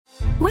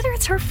Whether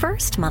it's her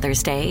first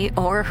Mother's Day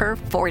or her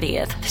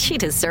 40th, she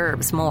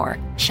deserves more.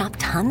 Shop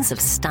tons of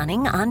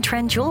stunning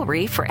on-trend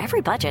jewelry for every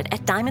budget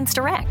at Diamonds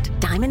Direct.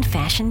 Diamond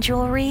fashion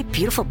jewelry,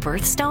 beautiful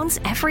birthstones,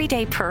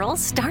 everyday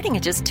pearls starting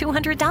at just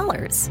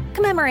 $200.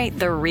 Commemorate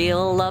the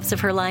real loves of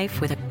her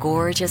life with a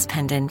gorgeous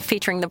pendant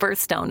featuring the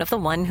birthstone of the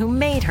one who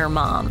made her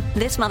mom.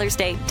 This Mother's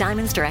Day,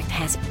 Diamonds Direct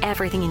has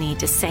everything you need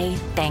to say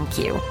thank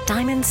you.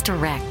 Diamonds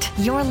Direct.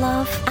 Your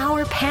love,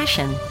 our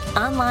passion.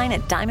 Online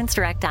at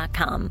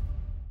diamondsdirect.com.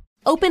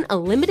 Open a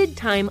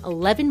limited-time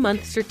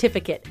 11-month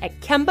certificate at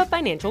Kemba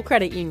Financial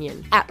Credit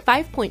Union. At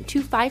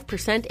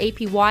 5.25%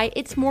 APY,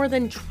 it's more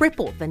than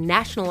triple the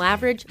national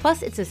average,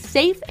 plus it's a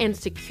safe and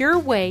secure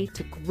way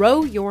to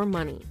grow your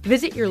money.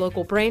 Visit your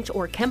local branch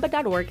or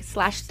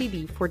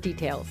kemba.org/CD for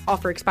details.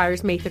 Offer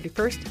expires May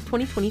 31st,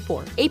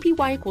 2024.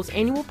 APY equals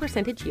annual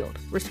percentage yield.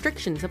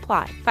 Restrictions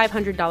apply.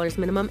 $500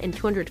 minimum and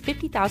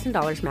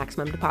 $250,000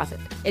 maximum deposit.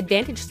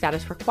 Advantage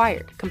status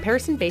required.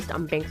 Comparison based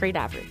on bank rate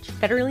average.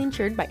 Federally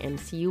insured by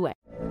NCUA.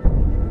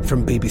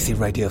 From BBC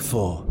Radio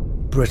 4,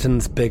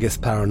 Britain's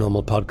biggest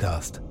paranormal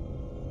podcast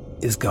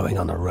is going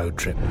on a road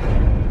trip.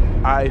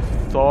 I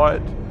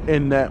thought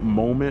in that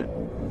moment,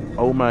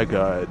 oh my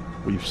God,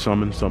 we've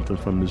summoned something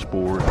from this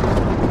board.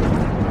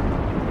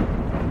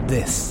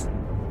 This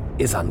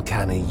is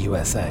Uncanny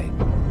USA.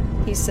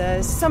 He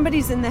says,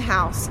 somebody's in the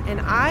house, and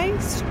I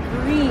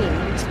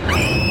screamed.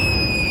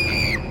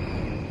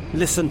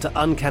 Listen to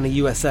Uncanny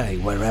USA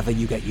wherever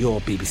you get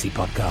your BBC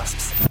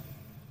podcasts,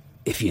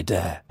 if you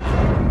dare.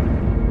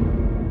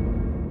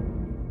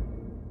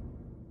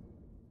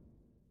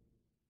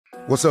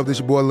 What's up, this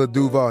your boy Lil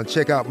Duval, and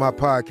check out my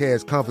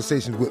podcast,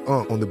 Conversations with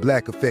Unc, on the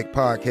Black Effect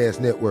Podcast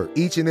Network.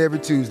 Each and every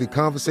Tuesday,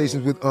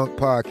 Conversations with Unc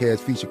podcast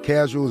feature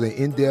casuals and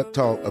in-depth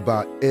talk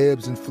about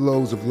ebbs and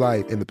flows of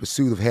life and the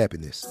pursuit of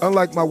happiness.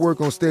 Unlike my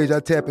work on stage,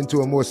 I tap into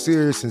a more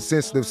serious and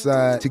sensitive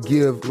side to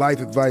give life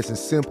advice and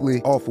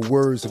simply offer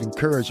words of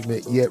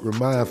encouragement, yet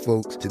remind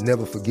folks to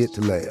never forget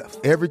to laugh.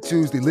 Every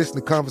Tuesday, listen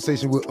to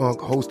Conversations with Unc,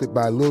 hosted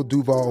by Lil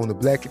Duval on the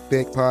Black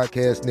Effect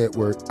Podcast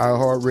Network,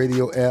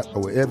 iHeartRadio app,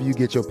 or wherever you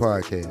get your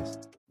podcasts.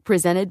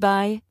 Presented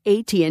by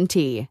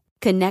AT&T.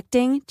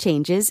 Connecting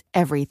changes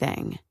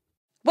everything.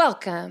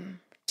 Welcome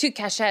to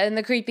Kesha and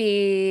the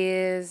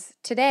Creepies.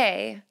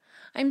 Today,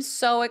 I'm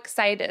so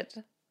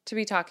excited to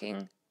be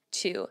talking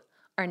to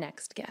our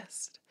next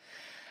guest.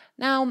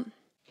 Now,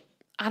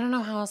 I don't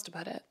know how else to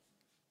put it.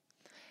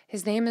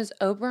 His name is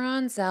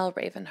Oberon Zell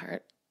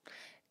Ravenheart,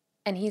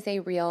 and he's a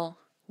real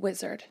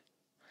wizard.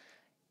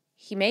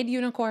 He made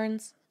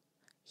unicorns,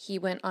 he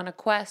went on a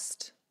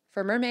quest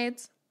for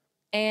mermaids,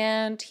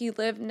 and he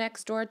lived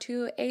next door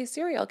to a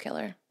serial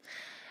killer.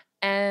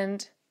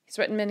 And he's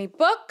written many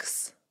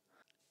books,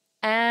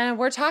 and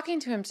we're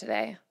talking to him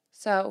today.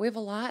 So we have a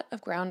lot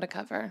of ground to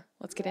cover.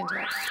 Let's get into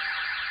it.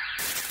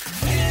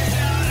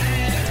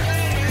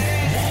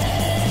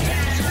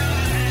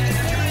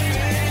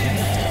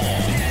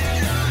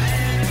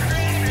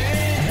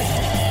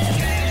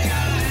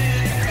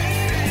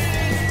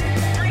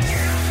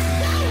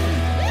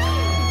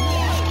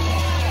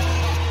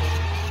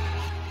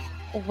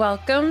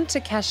 Welcome to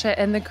Kesha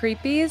and the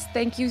Creepies.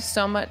 Thank you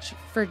so much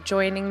for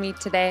joining me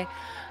today.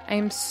 I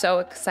am so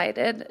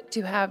excited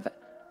to have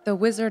the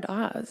Wizard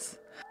Oz,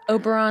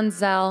 Oberon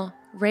Zell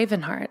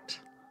Ravenheart.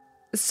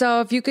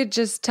 So if you could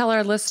just tell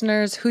our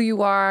listeners who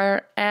you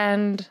are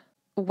and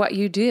what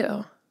you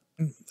do.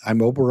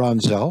 I'm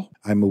Oberon Zell.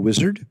 I'm a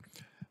wizard.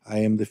 I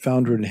am the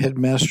founder and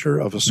headmaster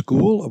of a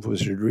school of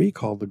wizardry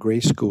called the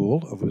Grey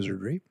School of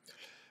Wizardry.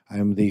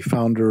 I'm the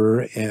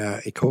founder,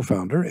 a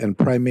co-founder, and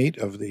primate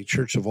of the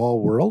Church of All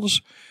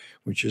Worlds,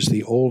 which is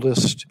the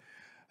oldest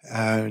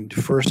and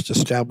first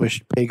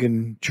established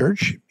pagan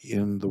church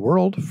in the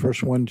world,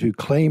 first one to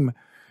claim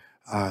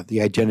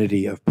the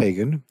identity of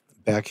pagan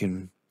back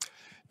in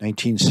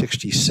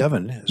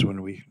 1967 is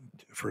when we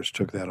first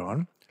took that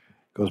on.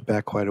 It goes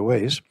back quite a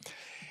ways.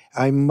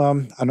 I'm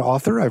an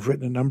author. I've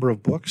written a number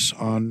of books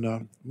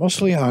on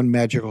mostly on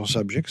magical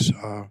subjects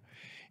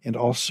and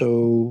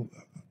also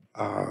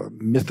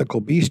mythical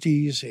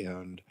beasties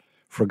and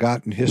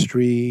forgotten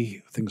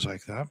history, things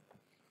like that.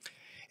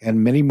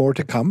 And many more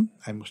to come.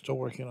 I'm still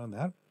working on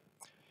that.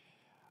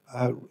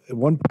 At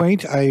one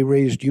point, I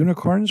raised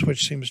unicorns,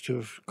 which seems to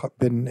have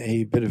been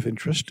a bit of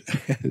interest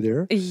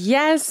there.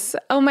 Yes.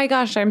 Oh my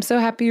gosh, I'm so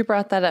happy you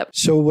brought that up.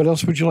 So what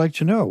else would you like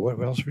to know?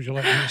 What else would you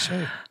like me to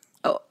say?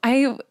 Oh,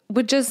 I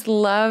would just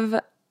love,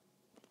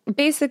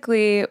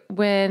 basically,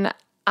 when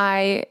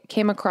I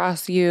came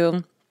across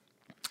you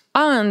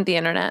on the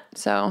internet.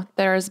 So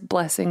there's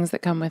blessings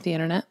that come with the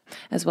internet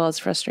as well as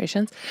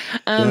frustrations.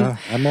 Yeah,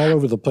 I'm all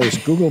over the place.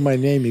 Google my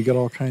name, you get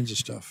all kinds of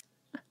stuff.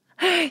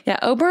 Yeah,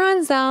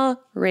 Oberon Zell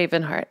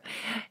Ravenheart,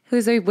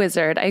 who's a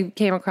wizard I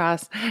came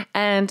across.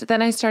 And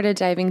then I started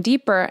diving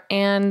deeper,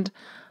 and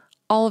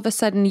all of a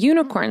sudden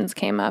unicorns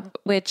came up,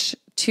 which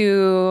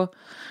to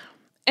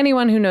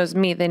anyone who knows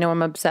me, they know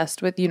I'm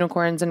obsessed with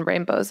unicorns and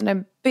rainbows. And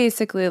I'm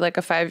basically like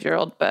a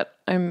 5-year-old, but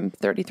I'm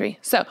 33.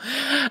 So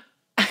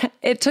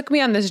it took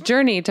me on this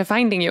journey to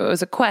finding you. It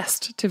was a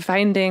quest to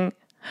finding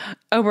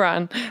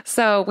Oberon.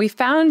 So we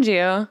found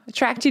you,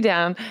 tracked you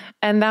down,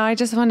 and now I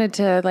just wanted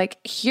to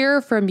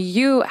hear from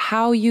you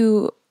how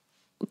you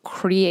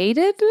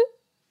created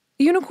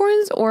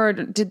unicorns, or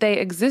did they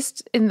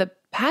exist in the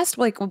past?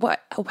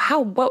 What?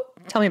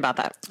 Tell me about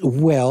that.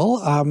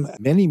 Well,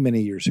 many,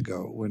 many years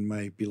ago, when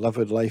my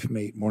beloved life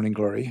mate, Morning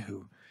Glory,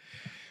 who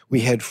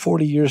we had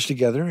 40 years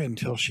together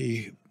until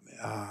she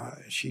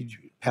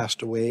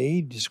passed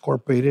away,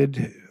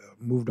 discorporated,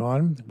 moved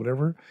on,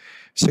 whatever,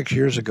 6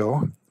 years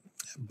ago.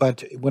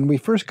 But when we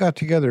first got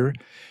together,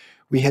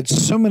 we had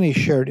so many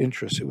shared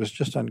interests. It was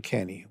just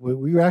uncanny.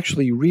 We were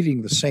actually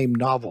reading the same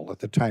novel at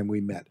the time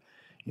we met.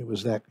 It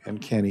was that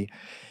uncanny.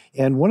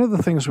 And one of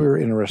the things we were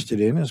interested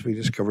in, as we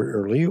discovered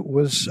early,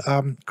 was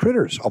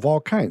critters of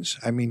all kinds.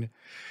 I mean,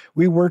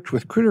 we worked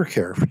with critter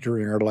care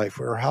during our life.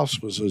 Our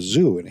house was a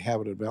zoo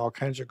inhabited by all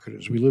kinds of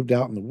critters. We lived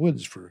out in the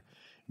woods for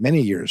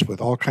many years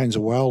with all kinds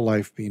of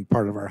wildlife being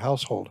part of our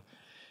household.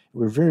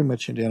 We were very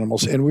much into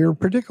animals, and we were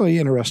particularly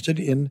interested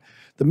in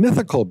the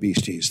mythical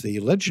beasties, the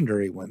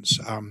legendary ones.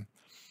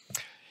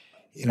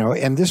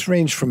 And this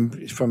ranged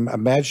from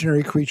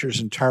imaginary creatures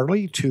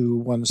entirely to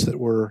ones that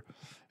were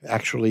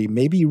actually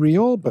maybe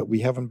real, but we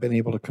haven't been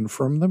able to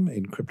confirm them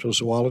in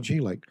cryptozoology,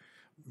 like,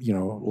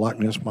 Loch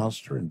Ness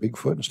Monster and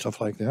Bigfoot and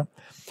stuff like that.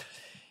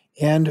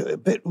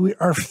 But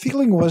our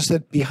feeling was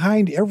that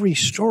behind every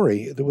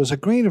story, there was a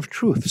grain of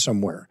truth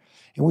somewhere.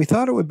 And we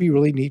thought it would be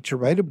really neat to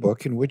write a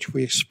book in which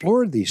we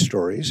explored these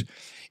stories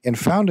and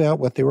found out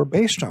what they were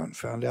based on,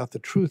 found out the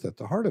truth at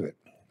the heart of it.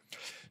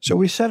 So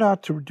we set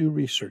out to do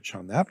research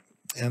on that.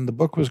 And the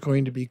book was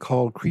going to be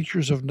called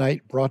Creatures of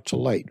Night Brought to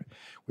Light,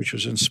 which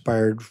was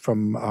inspired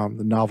from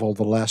the novel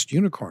The Last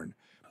Unicorn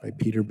by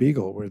Peter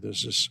Beagle, where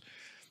there's this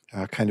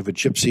kind of a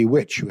gypsy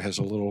witch who has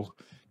a little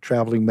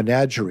traveling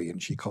menagerie,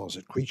 and she calls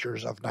it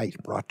Creatures of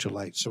Night Brought to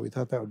Light. So we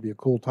thought that would be a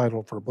cool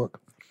title for a book.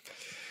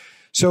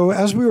 So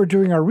as we were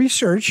doing our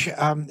research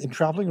and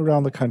traveling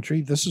around the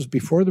country, this is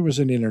before there was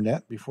an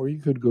internet, before you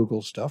could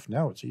Google stuff.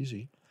 Now it's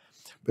easy.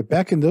 But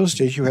back in those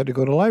days, you had to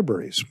go to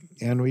libraries.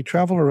 And we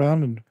traveled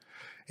around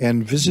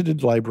and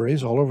visited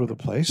libraries all over the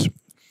place.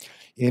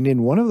 And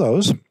in one of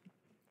those,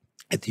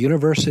 at the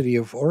University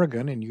of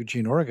Oregon in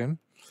Eugene, Oregon,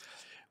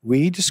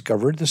 we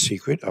discovered the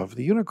secret of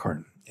the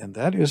unicorn. And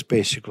that is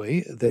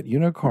basically that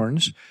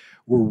unicorns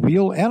were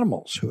real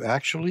animals who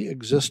actually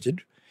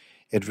existed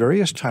at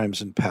various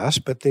times in the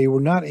past, but they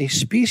were not a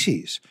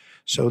species,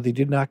 so they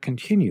did not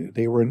continue.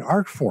 They were an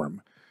art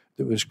form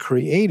that was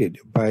created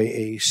by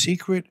a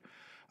secret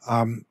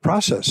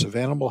process of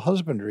animal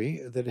husbandry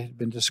that had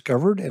been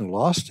discovered and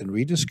lost and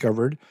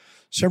rediscovered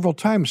several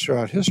times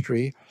throughout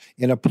history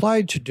and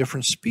applied to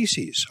different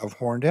species of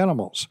horned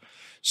animals.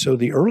 So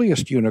the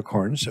earliest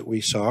unicorns that we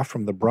saw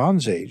from the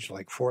Bronze Age,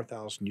 like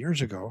 4,000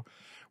 years ago,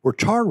 were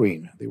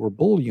taurine. They were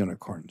bull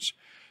unicorns.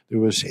 There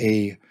was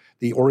the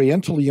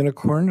Oriental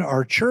unicorn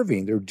are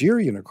chervine. They're deer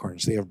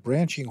unicorns. They have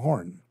branching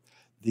horn.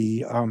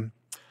 The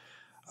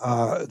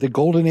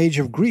Golden Age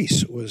of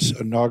Greece was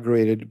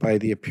inaugurated by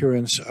the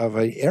appearance of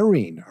a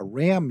Erin, a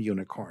ram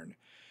unicorn,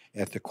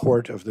 at the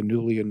court of the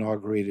newly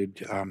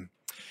inaugurated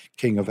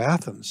king of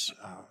Athens,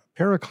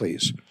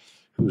 Pericles,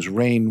 whose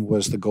reign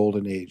was the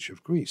Golden Age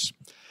of Greece.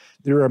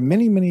 There are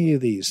many, many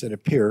of these that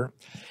appear,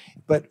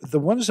 but the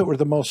ones that were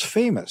the most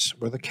famous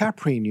were the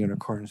caprine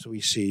unicorns that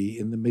we see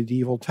in the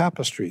medieval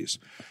tapestries.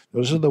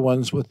 Those are the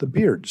ones with the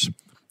beards.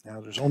 Now,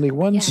 there's only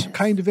one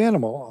kind of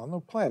animal on the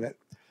planet,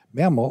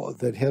 mammal,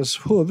 that has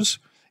hooves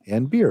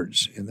and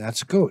beards, and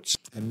that's goats.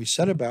 And we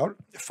set about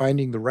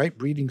finding the right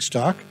breeding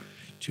stock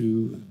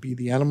to be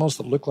the animals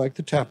that look like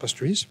the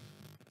tapestries.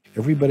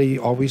 Everybody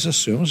always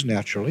assumes,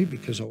 naturally,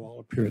 because of all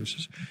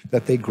appearances,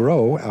 that they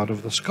grow out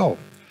of the skull.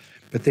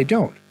 But they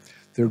don't.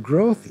 Their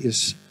growth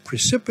is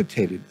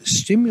precipitated,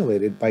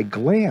 stimulated by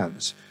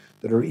glands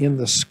that are in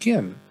the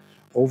skin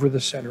over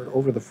the center,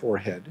 over the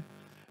forehead,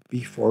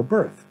 before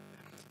birth.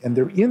 And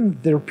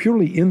they're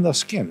purely in the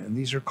skin, and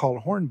these are called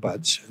horn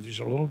buds. These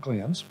are little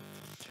glands.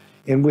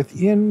 And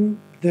within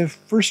the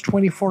first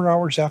 24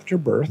 hours after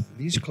birth,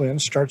 these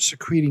glands start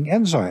secreting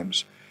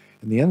enzymes.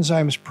 And the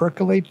enzymes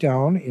percolate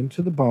down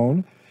into the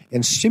bone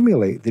and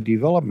stimulate the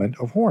development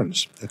of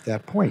horns at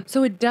that point.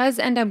 So it does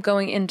end up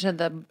going into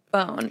the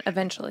bone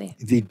eventually.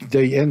 The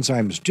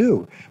enzymes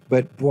do,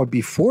 but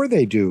before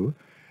they do,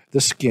 the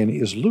skin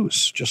is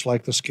loose, just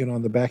like the skin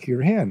on the back of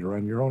your hand or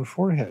on your own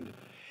forehead.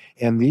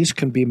 And these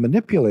can be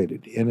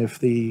manipulated. And if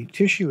the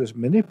tissue is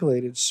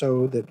manipulated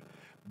so that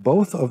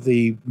both of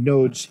the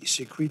nodes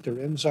secrete their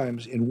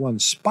enzymes in one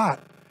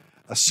spot,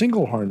 a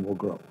single horn will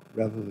grow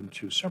rather than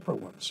two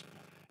separate ones.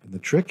 And the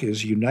trick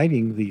is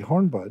uniting the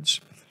horn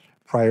buds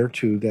prior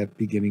to that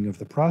beginning of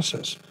the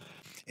process.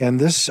 And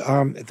this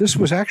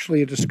was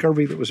actually a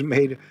discovery that was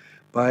made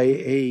by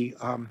a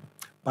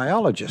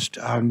biologist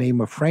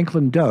named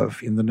Franklin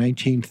Dove in the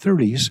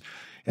 1930s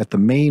at the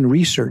Maine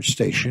Research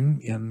Station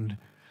in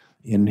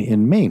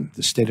Maine,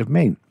 the state of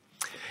Maine.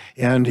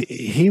 And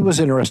he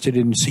was interested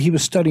he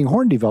was studying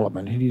horn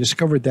development, and he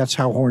discovered that's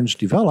how horns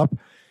develop.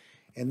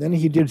 And then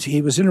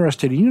he was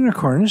interested in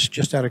unicorns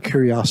just out of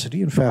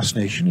curiosity and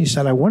fascination. He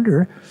said, I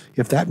wonder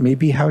if that may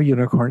be how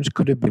unicorns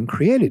could have been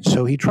created.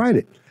 So he tried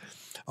it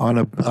on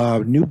a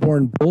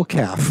newborn bull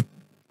calf,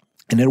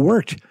 and it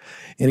worked.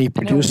 And he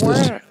produced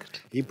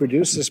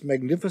this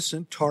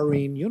magnificent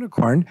taurine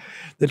unicorn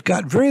that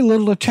got very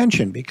little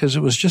attention because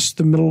it was just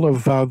the middle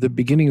of the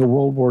beginning of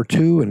World War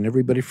II, and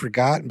everybody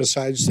forgot. And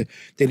besides,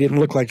 they didn't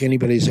look like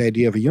anybody's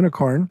idea of a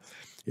unicorn.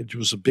 It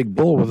was a big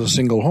bull with a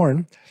single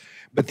horn.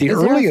 But the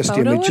earliest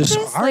images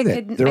are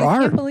there. I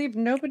can't believe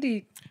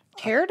nobody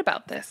cared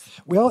about this.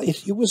 Well,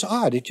 it was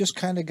odd. It just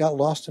kind of got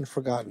lost and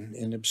forgotten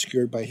and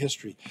obscured by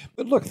history.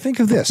 But look,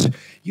 think of this.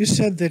 You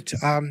said that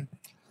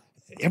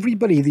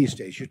everybody these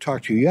days you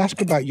talk to, you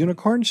ask about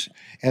unicorns,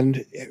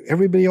 and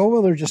everybody, oh,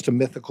 well, they're just a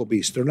mythical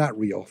beast. They're not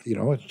real. You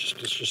know, it's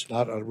just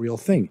not a real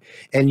thing.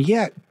 And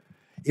yet,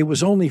 it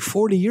was only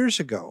 40 years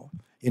ago,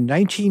 in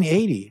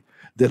 1980,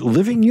 that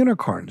living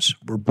unicorns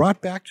were brought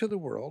back to the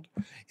world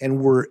and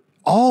were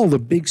all the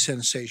big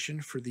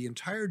sensation for the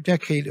entire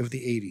decade of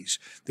the 80s.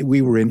 That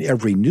we were in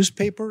every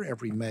newspaper,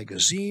 every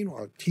magazine,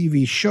 or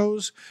TV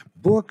shows,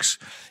 books.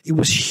 It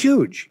was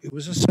huge. It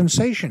was a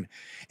sensation.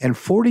 And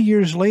 40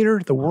 years later,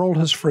 the world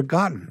has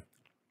forgotten.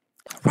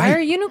 Why are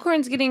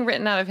unicorns getting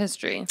written out of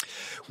history?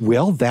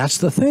 Well, that's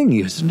the thing.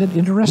 Isn't it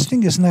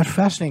interesting? Isn't that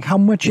fascinating? How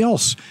much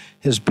else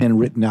has been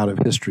written out of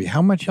history?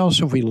 How much else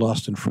have we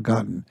lost and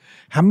forgotten?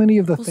 How many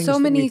of the things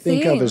that we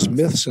think of as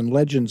myths and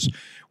legends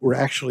were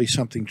actually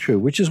something true,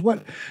 which is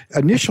what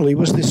initially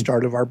was the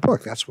start of our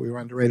book. That's what we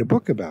wanted to write a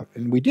book about.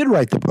 And we did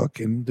write the book,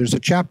 and there's a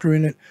chapter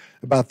in it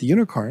about the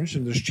unicorns,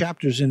 and there's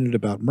chapters in it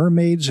about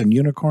mermaids and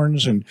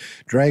unicorns and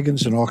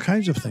dragons and all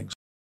kinds of things.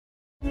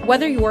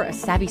 Whether you're a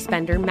savvy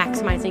spender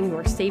maximizing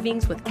your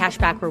savings with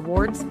cashback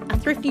rewards, a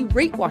thrifty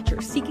rate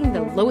watcher seeking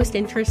the lowest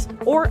interest,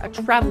 or a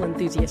travel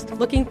enthusiast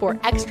looking for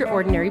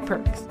extraordinary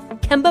perks,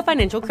 Kemba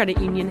Financial Credit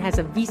Union has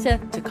a visa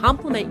to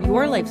complement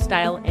your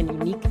lifestyle and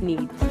unique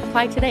needs.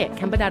 Apply today at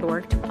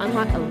Kemba.org to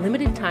unlock a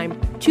limited time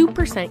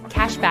 2%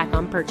 cash back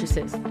on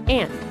purchases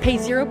and pay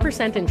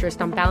 0% interest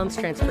on balance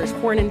transfers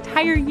for an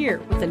entire year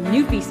with a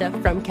new visa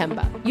from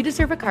Kemba. You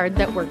deserve a card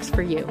that works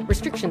for you.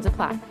 Restrictions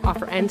apply.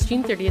 Offer ends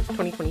June 30th,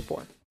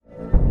 2024.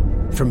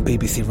 From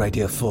BBC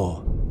Radio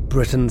 4,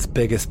 Britain's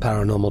biggest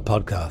paranormal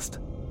podcast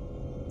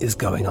is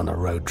going on a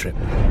road trip.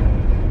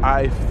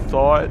 I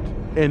thought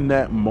in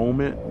that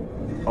moment,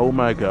 oh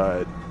my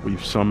God,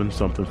 we've summoned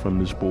something from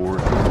this board.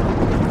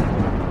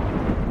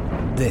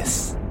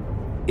 This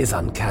is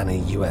Uncanny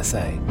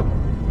USA.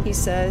 He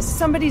says,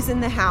 somebody's in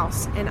the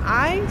house, and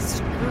I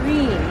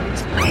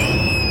screamed.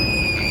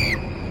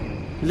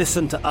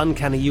 Listen to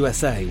Uncanny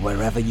USA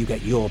wherever you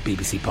get your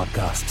BBC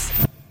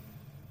podcasts,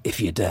 if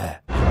you dare.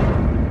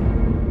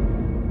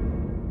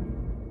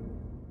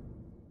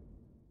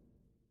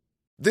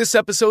 This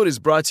episode is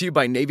brought to you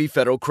by Navy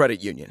Federal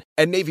Credit Union.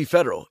 At Navy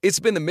Federal, it's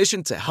been the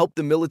mission to help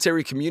the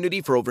military community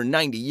for over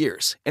 90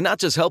 years. And not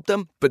just help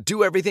them, but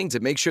do everything to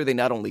make sure they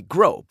not only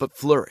grow, but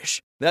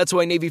flourish. That's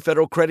why Navy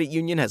Federal Credit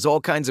Union has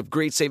all kinds of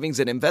great savings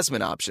and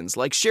investment options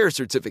like share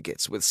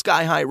certificates with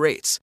sky-high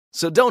rates.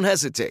 So don't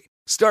hesitate.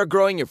 Start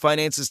growing your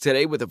finances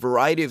today with a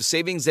variety of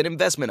savings and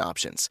investment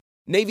options.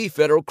 Navy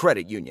Federal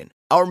Credit Union.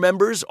 Our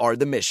members are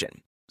the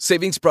mission.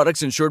 Savings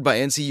products insured by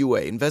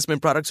NCUA.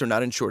 Investment products are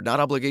not insured, not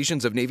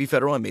obligations of Navy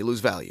Federal and may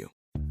lose value.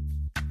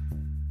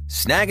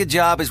 Snag a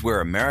Job is where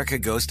America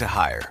goes to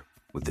hire,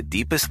 with the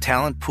deepest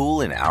talent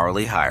pool in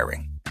hourly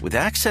hiring. With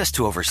access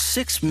to over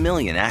 6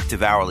 million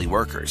active hourly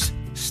workers,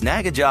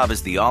 Snag a Job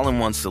is the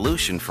all-in-one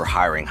solution for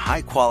hiring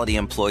high-quality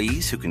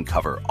employees who can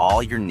cover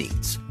all your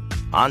needs.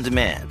 On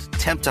demand,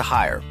 temp to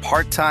hire,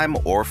 part-time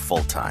or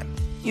full-time.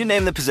 You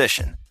name the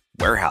position.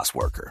 Warehouse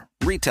worker,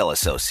 retail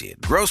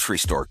associate, grocery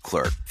store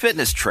clerk,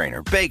 fitness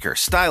trainer, baker,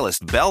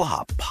 stylist,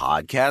 bellhop,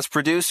 podcast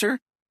producer?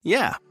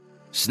 Yeah,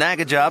 Snag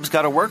a Job's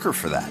got a worker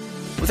for that.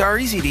 With our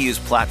easy-to-use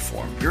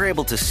platform, you're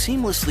able to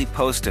seamlessly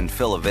post and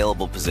fill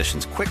available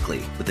positions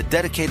quickly with a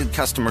dedicated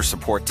customer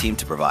support team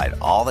to provide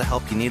all the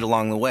help you need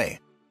along the way.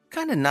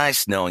 Kind of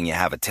nice knowing you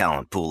have a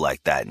talent pool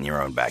like that in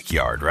your own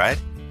backyard, right?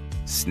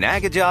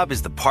 Snag a Job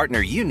is the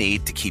partner you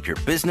need to keep your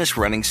business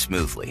running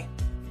smoothly.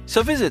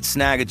 So visit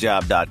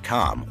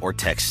snagajob.com or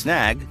text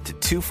snag to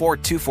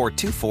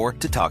 242424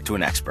 to talk to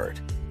an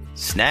expert.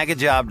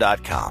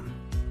 Snagajob.com,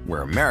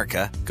 where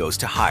America goes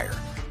to hire.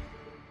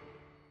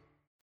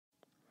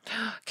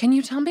 Can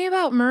you tell me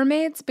about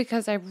mermaids?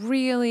 Because I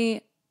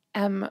really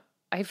am,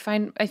 I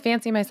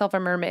fancy myself a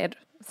mermaid.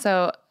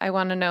 So I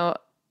want to know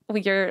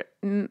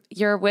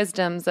your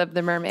wisdoms of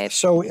the mermaid.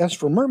 So as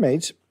for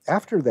mermaids,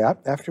 after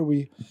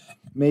we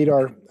made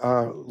our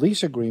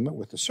lease agreement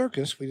with the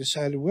circus, we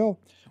decided,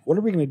 well, what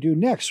are we going to do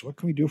next? What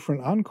can we do for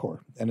an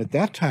encore? And at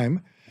that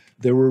time,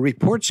 there were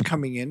reports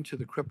coming into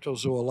the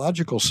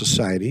Cryptozoological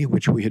Society,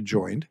 which we had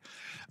joined,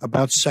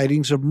 about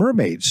sightings of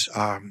mermaids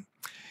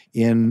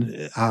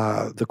in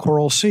the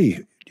Coral Sea,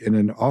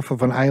 off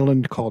of an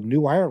island called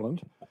New Ireland,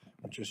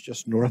 which is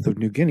just north of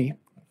New Guinea.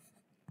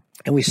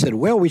 And we said,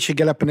 well, we should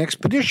get up an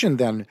expedition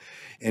then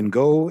and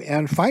go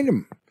and find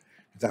them.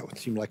 that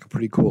seemed like a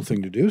pretty cool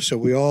thing to do. So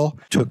we all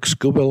took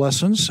scuba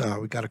lessons.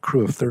 We got a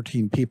crew of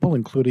 13 people,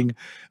 including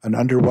an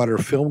underwater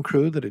film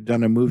crew that had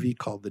done a movie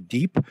called The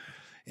Deep,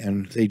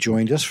 and they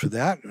joined us for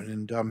that.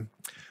 And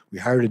we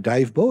hired a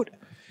dive boat,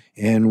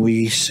 and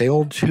we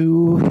sailed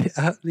to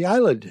the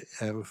island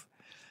of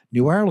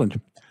New Ireland.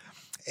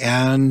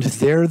 And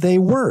there they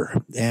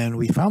were, and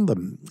we found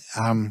them.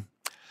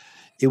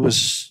 It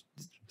was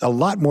a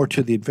lot more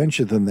to the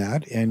adventure than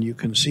that, and you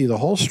can see the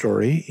whole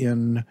story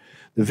in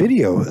the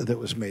video that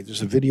was made.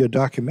 There's a video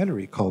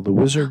documentary called The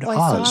Wizard Oz.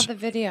 I saw the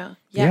video.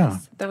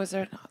 Yes, The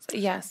Wizard Oz.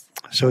 Yes.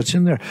 So it's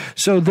in there.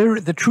 So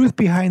the truth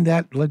behind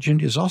that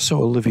legend is also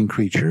a living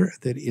creature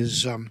that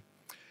is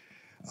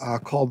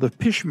called the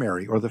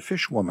Pishmary, or the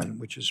fish woman,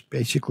 which is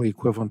basically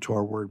equivalent to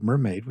our word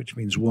mermaid, which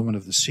means woman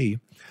of the sea.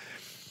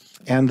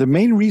 And the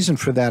main reason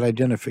for that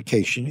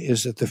identification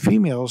is that the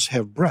females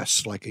have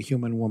breasts like a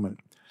human woman.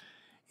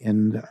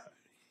 And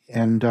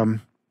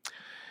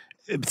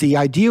the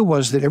idea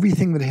was that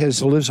everything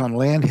that lives on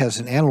land has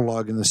an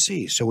analog in the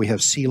sea. So we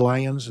have sea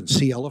lions and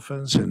sea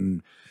elephants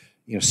and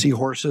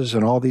seahorses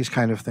and all these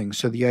kind of things.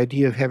 So the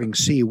idea of having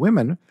sea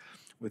women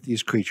with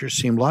these creatures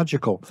seemed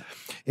logical.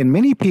 And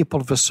many people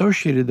have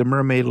associated the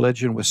mermaid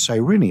legend with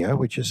Sirenia,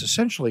 which is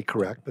essentially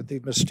correct, but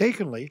they've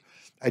mistakenly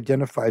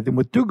identified them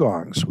with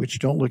dugongs, which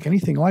don't look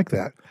anything like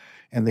that.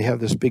 And they have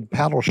this big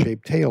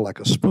paddle-shaped tail like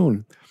a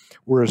spoon,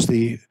 whereas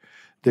manatees.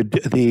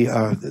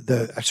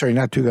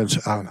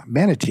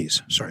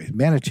 Sorry,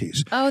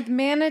 manatees. Oh, the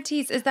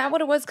manatees. Is that what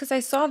it was? Because I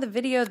saw the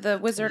video, the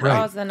Wizard Right.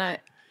 Oz, and I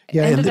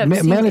Yeah, and ended up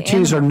seeing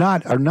manatees the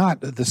are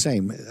not the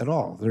same at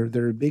all.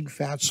 They're big,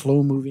 fat,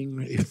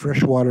 slow-moving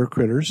freshwater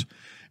critters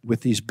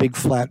with these big,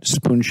 flat,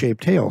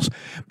 spoon-shaped tails.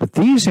 But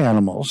these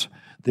animals,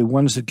 the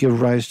ones that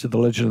give rise to the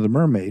legend of the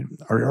mermaid,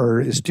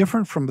 are as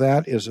different from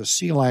that as a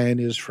sea lion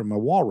is from a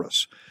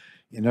walrus.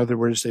 In other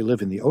words, they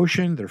live in the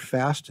ocean. They're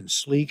fast and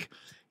sleek,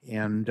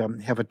 and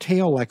have a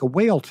tail like a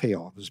whale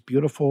tail, this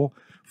beautiful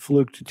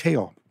fluked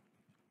tail.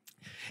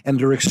 And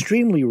they're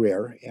extremely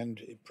rare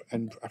and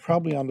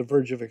probably on the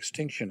verge of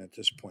extinction at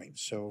this point.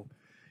 So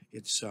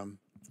it's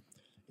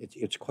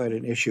quite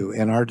an issue.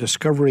 And our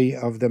discovery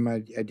of them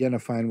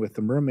identifying with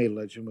the mermaid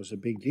legend was a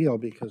big deal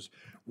because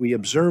we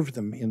observed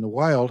them in the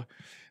wild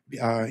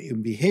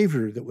in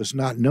behavior that was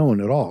not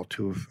known at all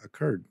to have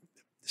occurred.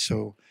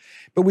 So,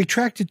 but we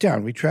tracked it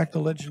down. We tracked the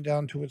legend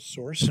down to its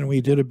source, and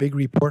we did a big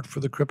report for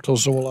the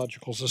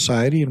Cryptozoological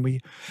Society, and we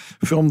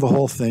filmed the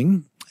whole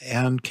thing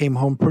and came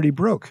home pretty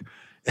broke.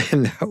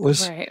 And that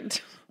was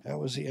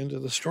the end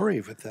of the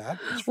story with that.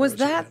 Was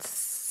that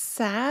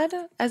sad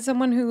as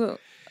someone who...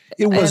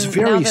 It was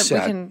very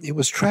sad. It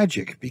was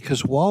tragic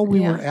because while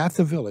we were at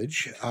the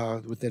village,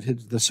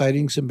 the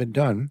sightings had been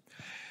done,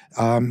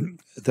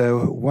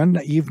 the one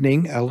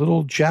evening, a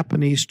little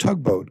Japanese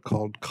tugboat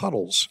called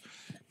Cuddles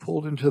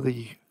pulled into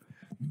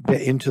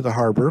the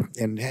harbor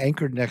and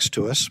anchored next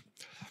to us.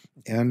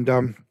 And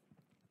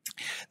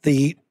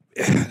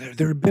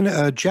there had been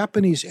a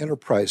Japanese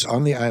enterprise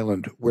on the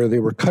island where they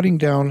were cutting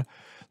down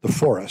the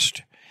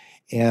forest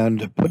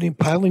and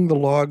piling the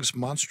logs,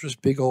 monstrous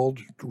big old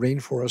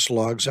rainforest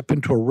logs, up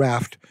into a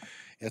raft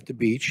at the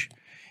beach.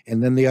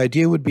 And then the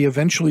idea would be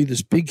eventually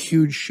this big,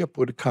 huge ship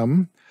would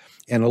come,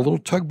 and a little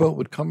tugboat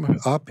would come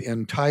up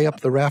and tie up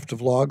the raft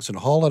of logs and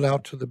haul it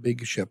out to the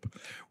big ship,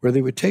 where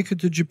they would take it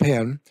to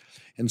Japan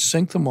and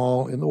sink them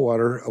all in the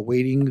water,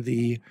 awaiting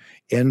the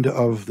end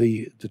of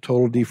the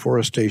total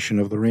deforestation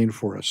of the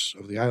rainforests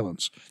of the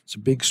islands. It's a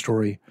big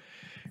story,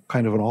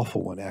 kind of an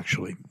awful one,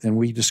 actually. And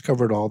we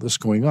discovered all this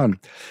going on.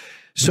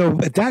 So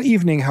at that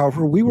evening,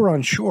 however, we were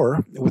on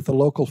shore with the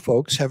local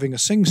folks having a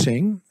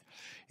sing-sing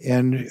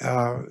and,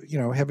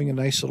 having a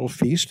nice little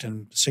feast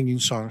and singing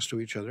songs to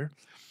each other.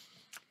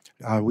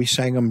 We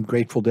sang them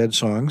Grateful Dead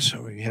songs.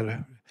 We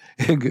had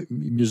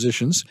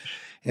musicians,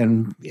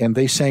 and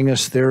they sang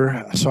us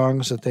their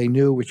songs that they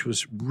knew, which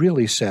was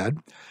really sad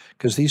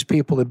because these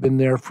people had been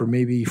there for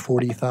maybe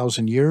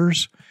 40,000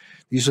 years.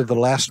 These are the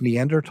last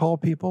Neanderthal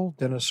people,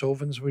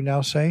 Denisovans, we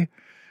now say.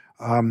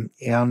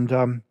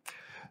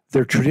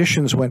 Their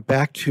traditions went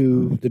back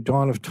to the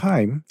dawn of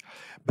time,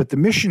 but the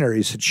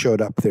missionaries had showed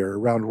up there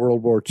around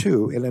World War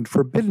II and had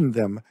forbidden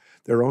them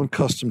their own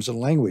customs and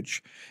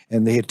language.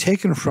 And they had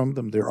taken from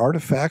them their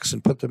artifacts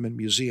and put them in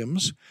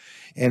museums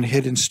and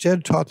had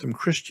instead taught them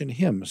Christian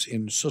hymns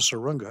in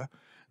Susarunga,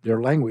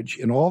 their language.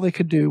 And all they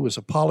could do was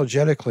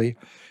apologetically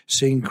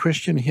sing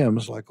Christian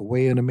hymns like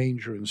Away in a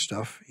Manger and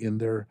stuff in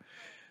their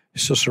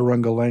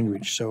Susarunga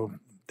language. So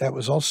that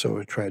was also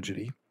a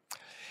tragedy.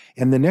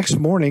 And the next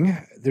morning,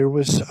 there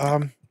was,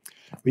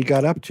 we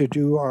got up to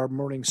do our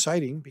morning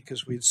sighting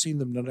because we had seen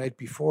them the night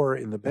before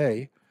in the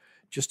bay,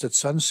 just at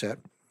sunset.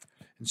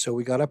 And so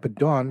we got up at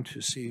dawn to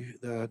see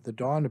the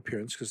dawn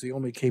appearance because they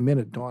only came in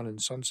at dawn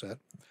and sunset.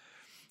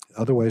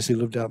 Otherwise, they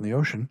lived out in the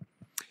ocean.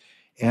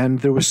 And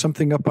there was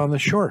something up on the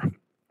shore.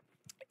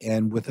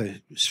 And with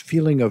a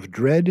feeling of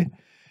dread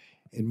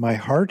in my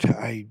heart,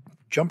 I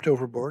jumped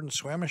overboard and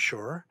swam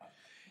ashore.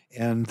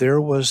 And there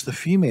was the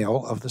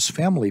female of this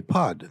family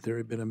pod. There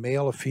had been a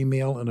male, a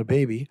female, and a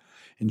baby.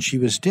 and she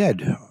was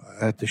dead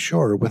at the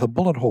shore with a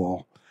bullet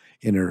hole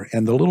in her.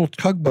 And the little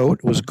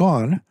tugboat was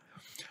gone,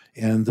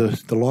 and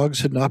the logs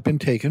had not been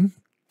taken.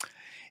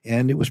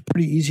 And it was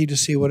pretty easy to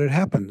see what had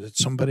happened, that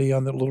somebody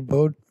on the little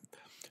boat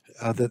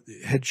that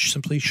had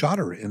simply shot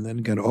her and then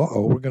gone,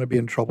 we're going to be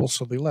in trouble,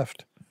 so they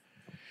left.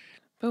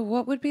 But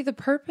what would be the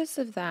purpose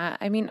of that?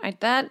 I mean,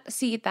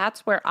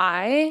 that's where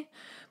I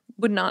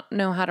would not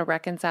know how to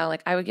reconcile.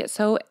 Like, I would get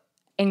so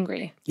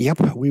angry.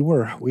 Yep, we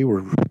were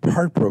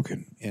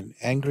heartbroken and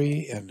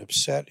angry and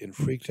upset and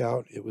freaked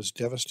out. It was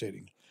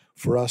devastating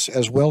for us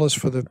as well as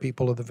for the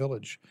people of the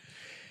village.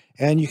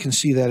 And you can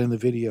see that in the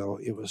video.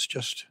 It was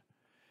just,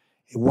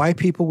 why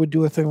people would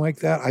do a thing like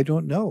that, I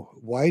don't know.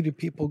 Why do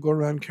people go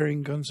around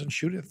carrying guns and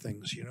shoot at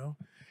things, you know?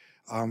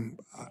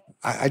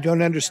 I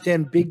don't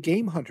understand big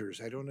game hunters.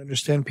 I don't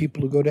understand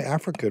people who go to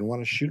Africa and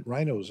want to shoot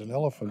rhinos and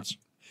elephants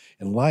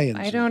and lions.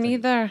 I don't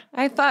either.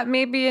 I thought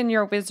maybe in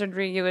your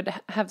wizardry you would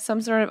have some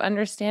sort of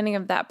understanding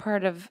of that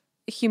part of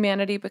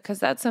humanity, because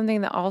that's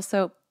something that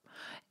also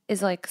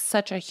is like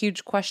such a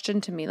huge question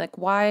to me. Like,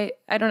 why?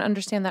 I don't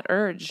understand that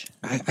urge.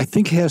 I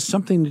think it has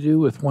something to do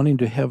with wanting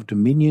to have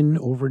dominion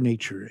over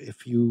nature.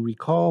 If you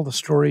recall the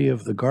story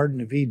of the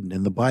Garden of Eden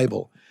in the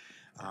Bible,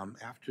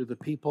 after the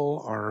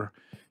people are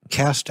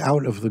cast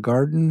out of the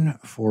garden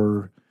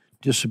for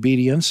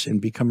disobedience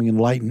and becoming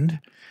enlightened,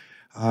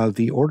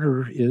 the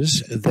order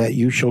is that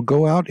you shall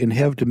go out and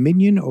have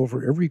dominion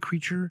over every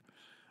creature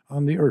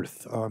on the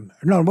earth.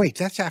 No, wait,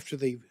 that's after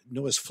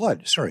Noah's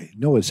flood. Sorry,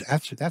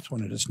 that's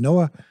when it is.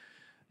 Noah,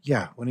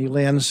 when he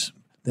lands,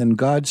 then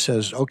God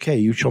says, okay,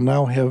 you shall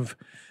now have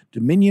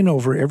dominion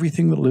over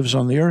everything that lives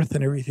on the earth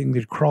and everything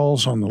that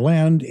crawls on the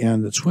land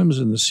and that swims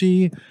in the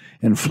sea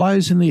and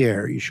flies in the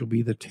air. You shall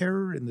be the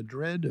terror and the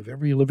dread of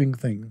every living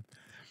thing.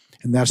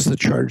 And that's the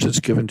charge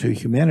that's given to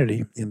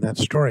humanity in that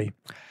story.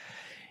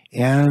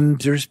 And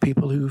there's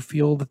people who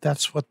feel that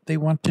that's what they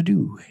want to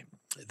do.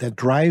 That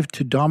drive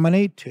to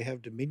dominate, to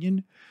have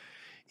dominion,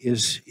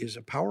 is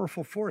a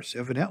powerful force,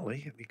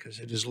 evidently, because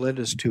it has led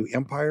us to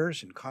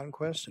empires and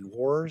conquests and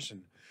wars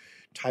and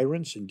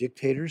tyrants and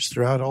dictators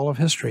throughout all of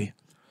history.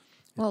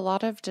 Well, a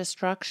lot of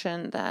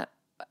destruction that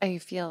I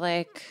feel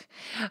like,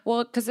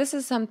 because this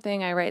is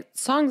something I write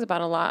songs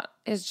about a lot,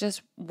 is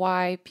just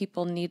why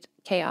people need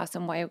chaos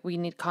and why we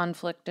need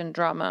conflict and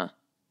drama.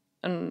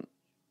 And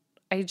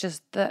I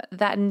just,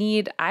 that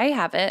need, I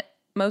have it.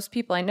 Most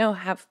people I know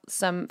have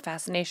some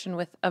fascination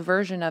with a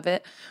version of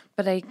it,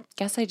 but I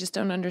guess I just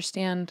don't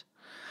understand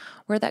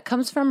where that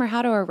comes from or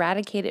how to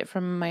eradicate it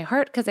from my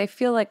heart, because I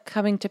feel like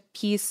coming to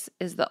peace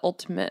is the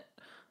ultimate,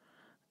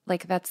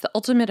 like that's the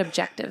ultimate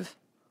objective.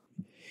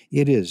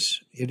 It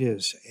is.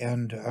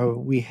 And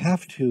we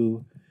have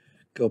to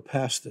go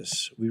past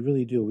this. We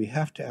really do. We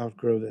have to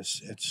outgrow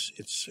this.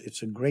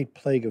 It's a great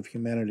plague of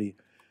humanity,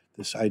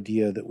 this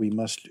idea that we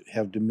must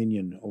have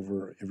dominion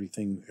over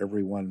everything,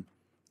 everyone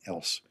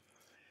else.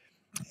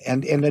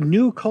 And a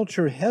new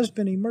culture has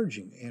been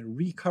emerging and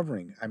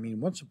recovering. I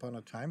mean, once upon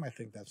a time, I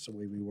think that's the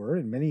way we were,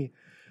 and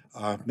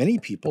many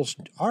people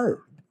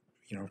are,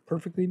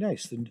 perfectly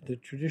nice. The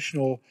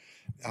traditional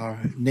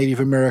Native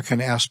American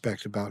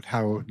aspect about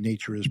how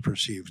nature is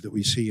perceived that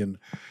we see in,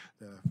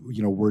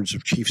 words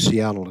of Chief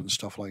Seattle and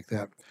stuff like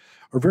that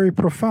are very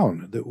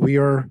profound. That we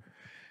are,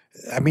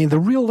 the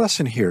real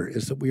lesson here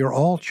is that we are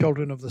all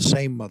children of the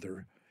same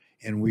mother,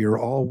 and we are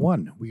all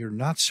one. We are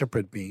not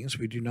separate beings.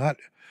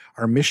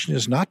 Our mission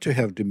is not to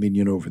have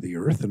dominion over the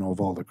earth and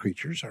over all the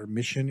creatures. Our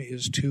mission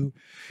is to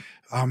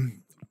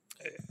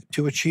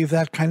achieve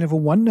that kind of a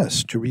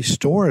oneness, to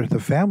restore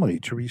the family,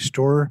 to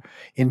restore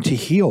and to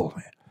heal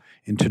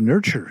and to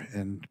nurture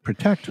and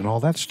protect and all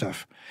that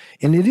stuff.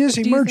 And it is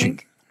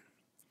emerging.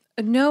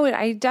 No,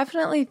 I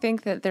definitely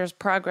think that there's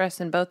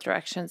progress in both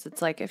directions.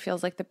 It's like, it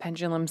feels like the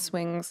pendulum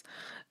swings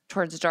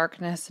towards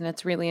darkness and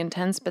it's really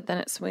intense, but then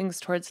it swings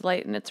towards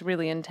light and it's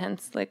really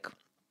intense, like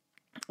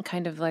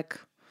kind of like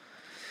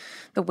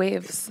the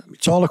waves.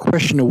 It's all a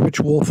question of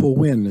which wolf will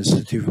win,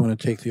 if you want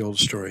to take the old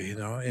story,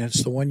 and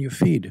it's the one you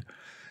feed.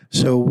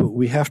 So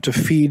we have to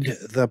feed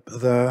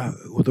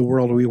the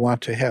world we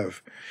want to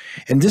have.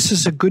 And this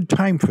is a good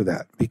time for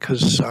that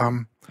because,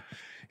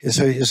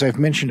 as I've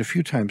mentioned a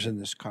few times in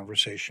this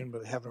conversation,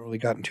 but I haven't really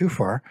gotten too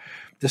far,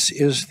 this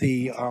is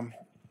the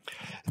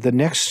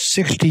next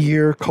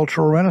 60-year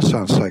cultural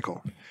renaissance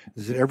cycle.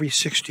 Is that every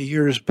 60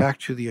 years back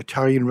to the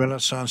Italian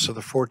Renaissance of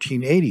the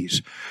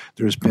 1480s,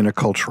 there's been a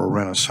cultural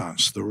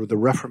renaissance. The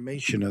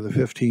Reformation of the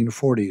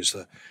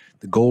 1540s,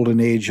 the golden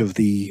age of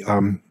the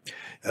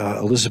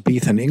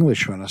Elizabethan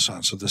English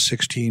Renaissance of the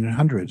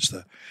 1600s,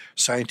 the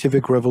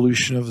scientific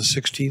revolution of the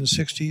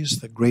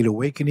 1660s, the Great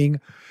Awakening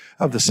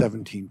of the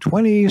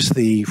 1720s,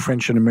 the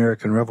French and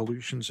American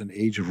revolutions and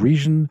Age of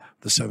Reason,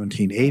 the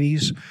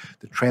 1780s,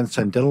 the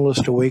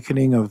Transcendentalist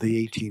awakening of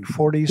the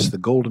 1840s, the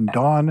Golden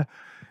Dawn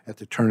at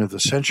the turn of the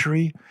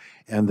century,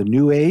 and the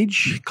New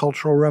Age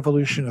cultural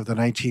revolution of the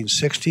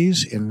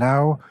 1960s, and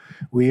now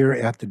we are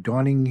at the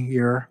dawning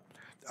year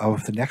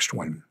of the next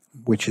one,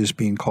 which is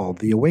being called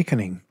the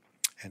Awakening.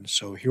 And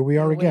so here we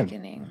are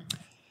again.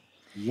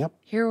 Yep.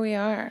 Here we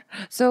are.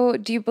 So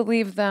do you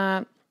believe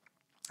that,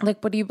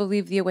 like, what do you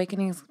believe the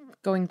awakening is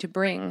going to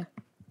bring?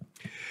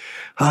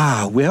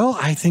 Well,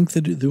 I think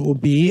that there will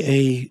be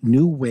a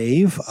new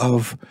wave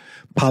of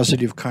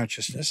positive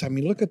consciousness. I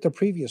mean, look at the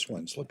previous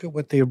ones. Look at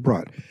what they have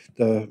brought.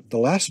 The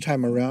last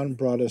time around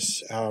brought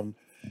us,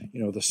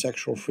 the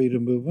sexual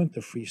freedom movement,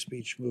 the free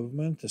speech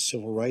movement, the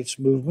civil rights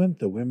movement,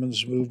 the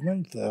women's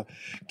movement, the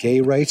gay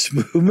rights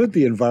movement,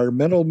 the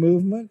environmental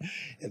movement,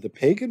 and the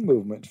pagan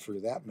movement, for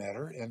that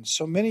matter, and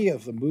so many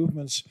of the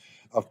movements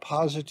of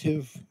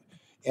positive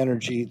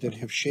energy that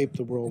have shaped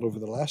the world over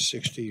the last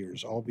 60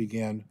 years all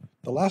began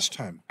the last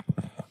time.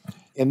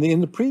 And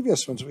in the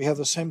previous ones, we have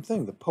the same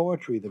thing. The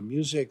poetry, the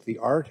music, the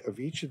art of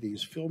each of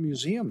these fill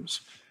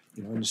museums,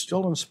 and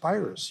still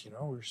inspire us.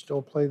 We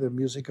still play the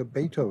music of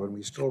Beethoven.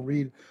 We still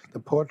read the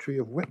poetry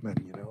of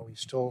Whitman. We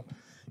still,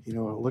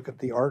 look at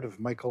the art of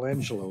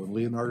Michelangelo and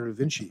Leonardo da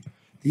Vinci.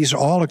 These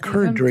all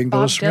occurred during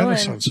Bob those Dylan.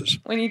 renaissances.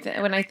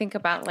 When I think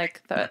about,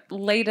 like, the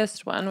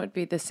latest one would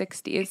be the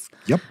 60s,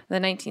 Yep. the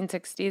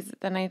 1960s,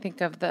 then I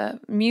think of the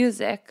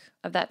music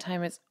of that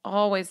time is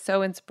always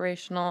so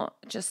inspirational,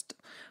 just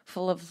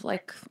full of,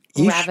 like,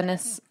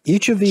 ravenous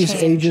Each of these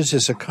change. ages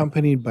is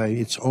accompanied by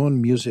its own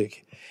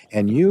music,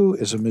 and you,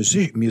 as a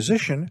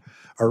musician,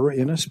 are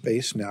in a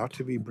space now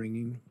to be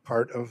bringing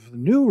part of the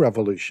new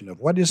revolution of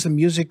what is the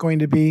music going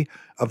to be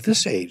of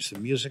this age, the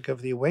music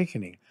of the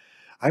awakening.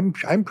 I'm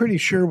pretty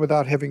sure,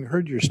 without having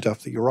heard your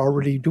stuff, that you're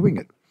already doing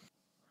it.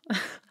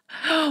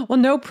 Well,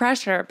 no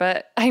pressure,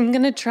 but I'm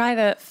going to try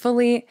to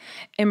fully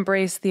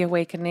embrace the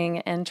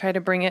awakening and try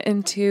to bring it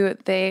into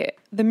the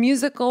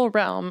musical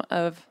realm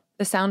of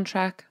the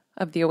soundtrack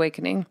of the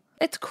awakening.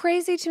 It's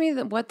crazy to me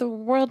that what the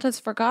world has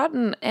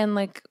forgotten, and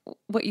like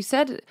what you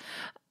said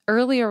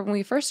earlier when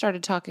we first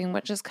started talking,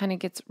 what just kind of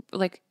gets,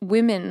 like,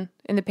 women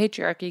in the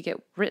patriarchy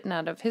get written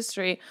out of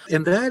history.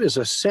 And that is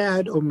a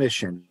sad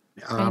omission.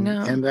 I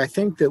know. And I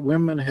think that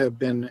women have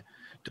been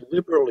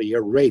deliberately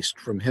erased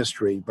from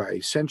history by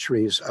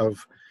centuries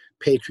of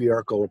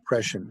patriarchal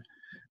oppression.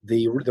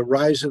 The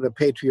rise of the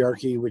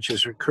patriarchy, which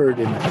has occurred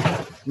in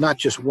not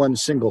just one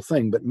single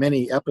thing, but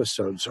many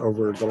episodes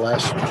over the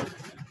last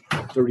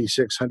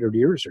 3,600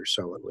 years or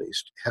so, at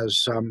least,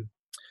 has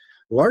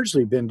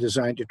largely been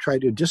designed to try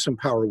to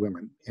disempower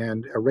women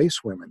and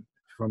erase women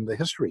from the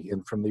history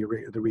and from the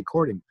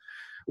recording.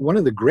 One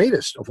of the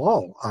greatest of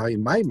all,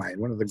 in my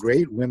mind, one of the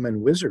great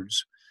women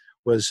wizards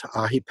was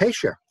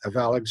Hypatia of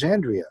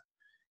Alexandria.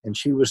 And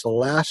she was the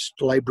last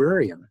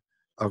librarian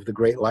of the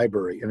great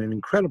library, and an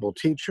incredible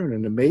teacher and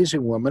an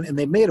amazing woman. And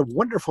they made a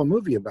wonderful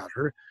movie about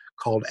her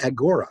called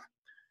Agora,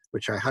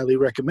 which I highly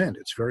recommend.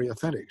 It's very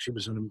authentic. She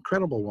was an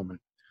incredible woman.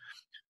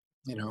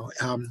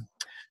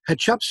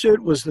 Hatshepsut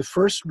was the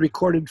first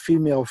recorded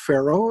female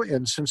pharaoh,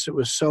 and since it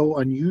was so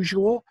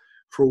unusual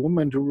for a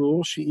woman to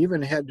rule, she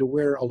even had to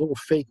wear a little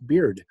fake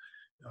beard,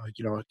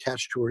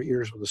 attached to her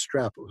ears with a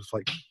strap. It was,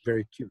 like,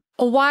 very cute.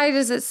 Why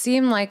does it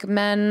seem like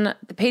men,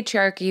 the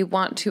patriarchy,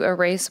 want to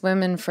erase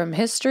women from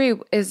history?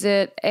 What is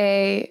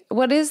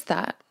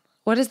that?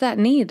 What does that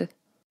need?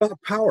 Well,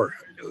 power.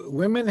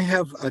 Women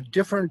have a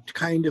different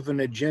kind of an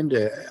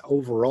agenda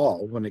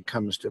overall when it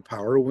comes to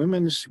power.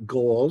 Women's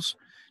goals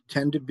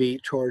tend to be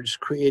towards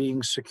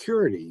creating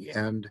security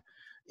and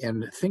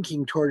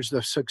thinking towards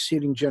the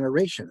succeeding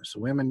generations.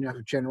 Women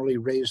have generally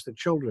raised the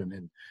children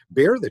and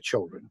bear the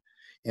children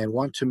and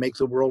want to make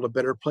the world a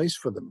better place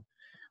for them,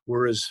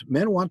 whereas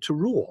men want to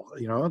rule.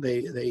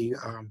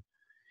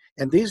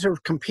 And these are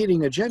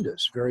competing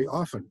agendas very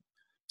often.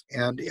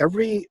 And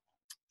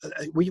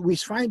we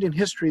find in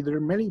history there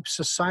are many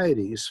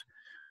societies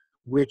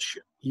which,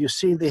 you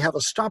see, they have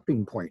a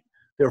stopping point.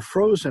 They're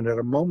frozen at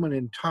a moment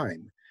in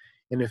time.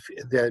 And if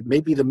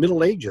maybe the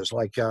Middle Ages,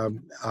 like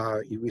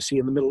we see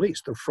in the Middle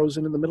East, they're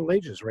frozen in the Middle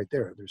Ages right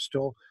there. They're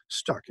still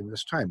stuck in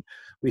this time.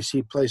 We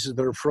see places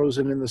that are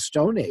frozen in the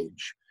Stone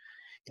Age.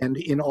 And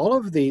in all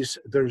of these,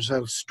 there's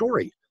a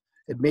story.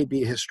 It may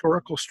be a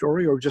historical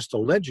story or just a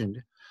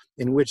legend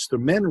in which the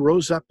men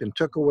rose up and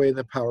took away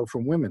the power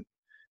from women.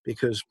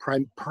 Because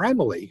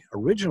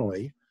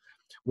originally,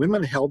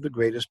 women held the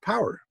greatest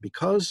power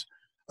because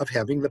of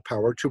having the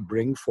power to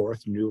bring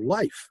forth new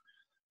life.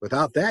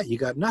 Without that, you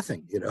got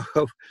nothing,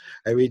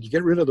 I mean, you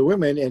get rid of the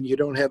women and you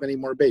don't have any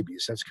more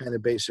babies. That's kind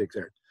of basic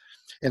there.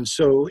 And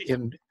so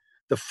in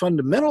the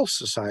fundamental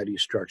society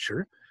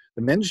structure,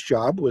 the men's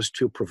job was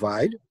to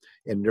provide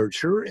and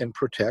nurture and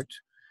protect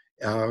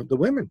the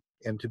women,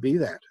 and to be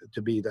to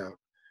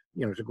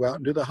go out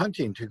and do the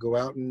hunting, to go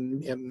out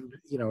and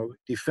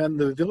defend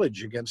the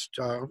village against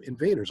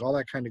invaders, all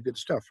that kind of good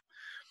stuff.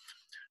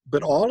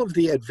 But all of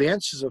the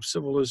advances of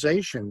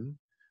civilization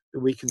that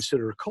we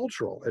consider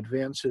cultural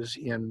advances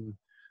in,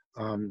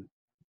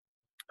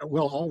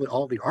 all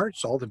the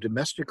arts, all the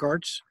domestic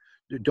arts.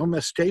 The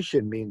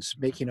domestication means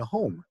making a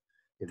home,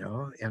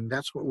 and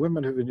that's what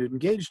women have been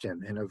engaged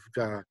in, and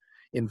have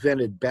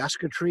invented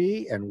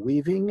basketry and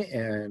weaving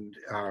and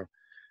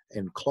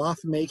cloth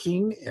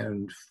making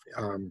and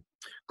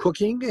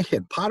cooking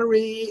and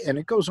pottery, and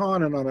it goes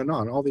on and on and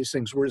on, all these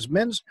things. Whereas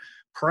men's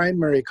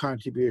primary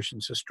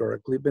contributions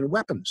historically have been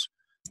weapons.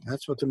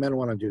 That's what the men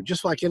want to do.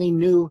 Just like any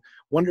new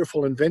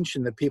wonderful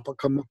invention that people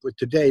come up with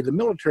today, the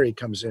military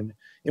comes in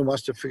and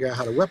wants to figure out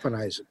how to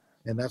weaponize it.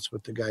 And that's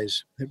what the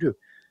guys do.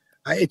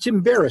 It's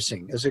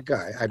embarrassing as a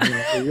guy. I mean,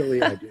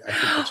 I think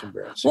it's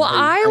embarrassing. Well,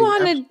 I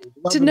wanted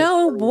to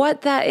know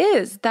what that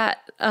is,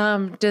 that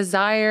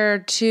desire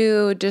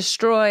to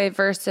destroy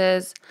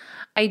versus,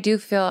 I do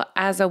feel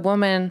as a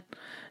woman,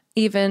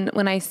 even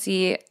when I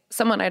see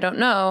someone I don't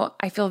know,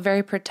 I feel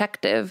very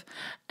protective.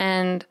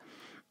 And,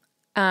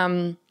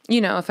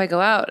 if I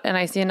go out and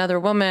I see another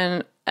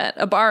woman at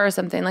a bar or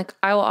something, like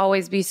I will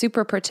always be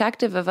super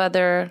protective of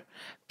other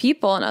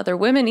people and other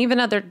women, even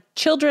other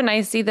children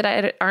I see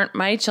that aren't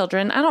my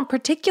children. I don't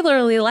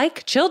particularly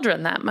like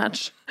children that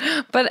much,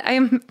 but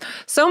I'm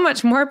so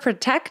much more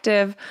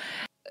protective.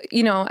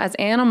 As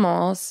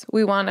animals,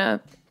 we want to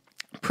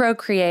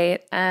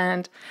procreate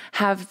and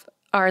have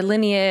our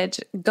lineage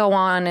go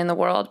on in the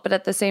world, but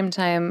at the same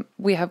time,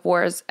 we have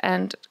wars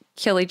and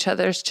kill each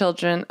other's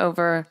children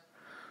over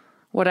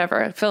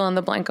whatever, fill in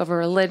the blank, over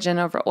religion,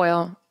 over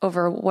oil,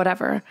 over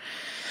whatever.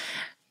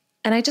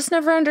 And I just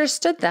never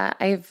understood that.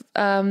 I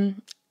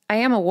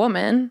am a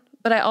woman,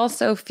 but I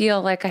also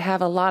feel like I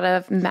have a lot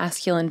of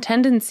masculine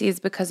tendencies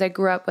because I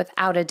grew up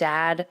without a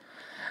dad.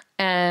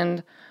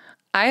 And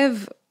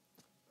I've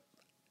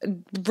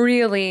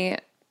really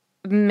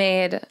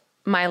made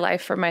my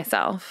life for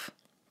myself.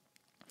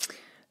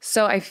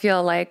 So I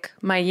feel like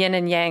my yin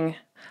and yang,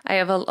 I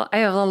have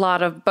a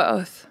lot of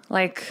both.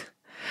 Like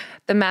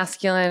the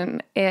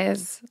masculine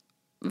is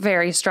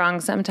very strong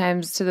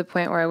sometimes to the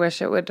point where I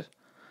wish it would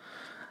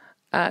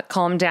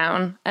calm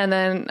down. And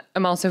then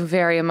I'm also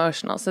very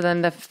emotional. So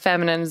then the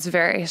feminine is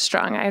very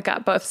strong. I've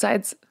got both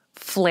sides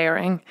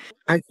flaring.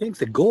 I think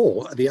the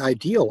goal, the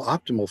ideal,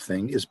 optimal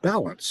thing is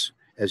balance.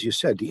 As you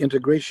said, the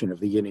integration of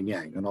the yin and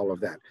yang and all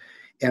of that.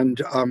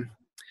 And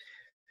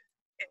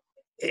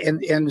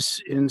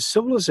in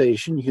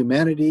civilization,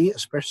 humanity,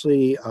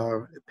 especially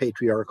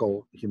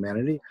patriarchal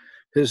humanity,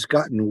 has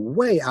gotten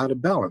way out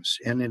of balance,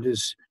 and it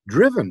has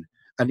driven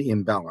an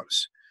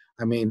imbalance.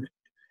 I mean,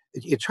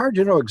 it's hard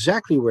to know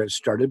exactly where it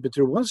started, but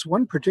there was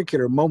one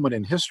particular moment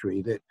in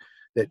history that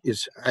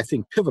is, I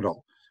think,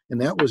 pivotal,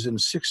 and that was in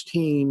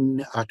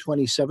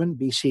 1627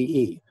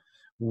 BCE,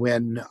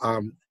 when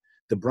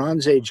the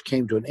Bronze Age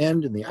came to an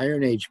end and the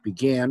Iron Age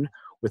began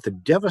with a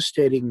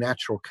devastating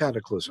natural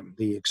cataclysm,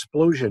 the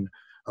explosion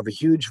of a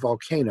huge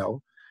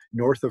volcano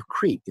north of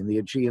Crete in the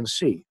Aegean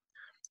Sea.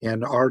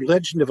 And our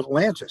legend of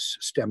Atlantis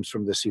stems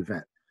from this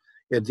event.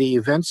 And the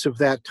events of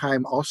that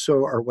time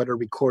also are what are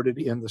recorded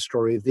in the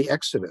story of the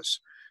Exodus.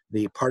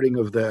 The parting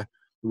of the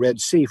Red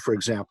Sea, for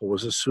example,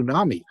 was a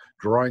tsunami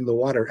drawing the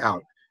water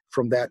out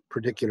from that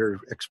particular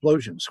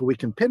explosion. So we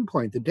can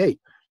pinpoint the date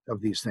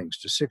of these things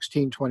to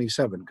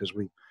 1627 because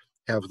we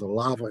have the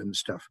lava and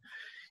stuff.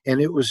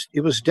 And it was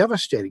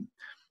devastating.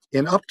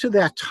 And up to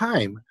that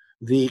time,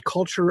 the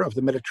culture of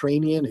the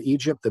Mediterranean,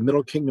 Egypt, the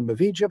Middle Kingdom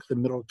of Egypt, the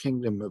Middle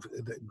Kingdom of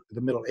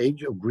the Middle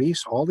Age of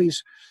Greece, all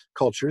these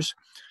cultures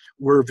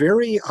were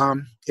very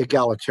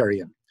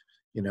egalitarian.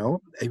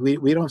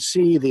 We don't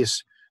see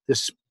this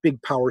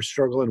big power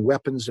struggle and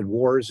weapons and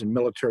wars and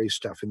military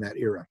stuff in that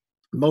era.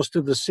 Most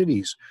of the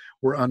cities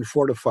were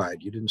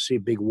unfortified. You didn't see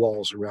big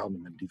walls around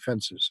them and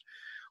defenses.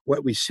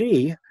 What we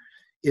see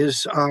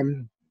is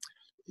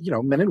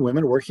men and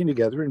women working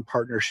together in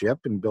partnership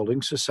and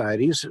building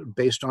societies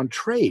based on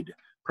trade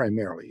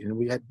primarily. And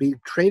we had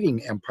big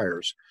trading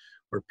empires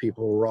where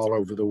people were all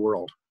over the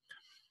world.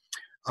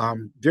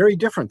 Very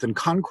different than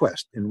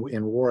conquest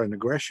in war and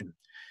aggression.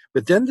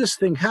 But then this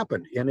thing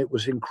happened, and it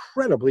was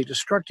incredibly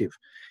destructive.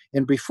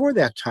 And before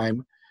that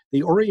time,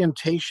 the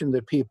orientation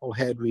that people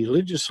had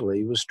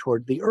religiously was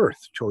toward the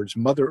earth, towards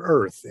Mother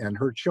Earth and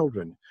her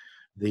children.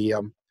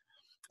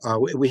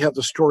 We have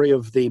the story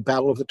of the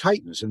Battle of the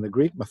Titans in the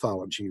Greek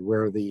mythology,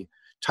 where the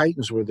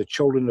Titans were the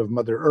children of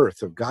Mother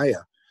Earth, of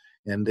Gaia,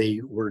 and they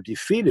were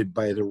defeated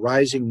by the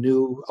rising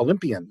new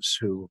Olympians,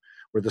 who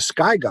were the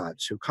sky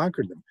gods who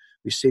conquered them.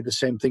 We see the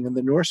same thing in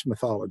the Norse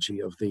mythology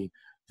of the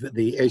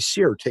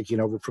Aesir taking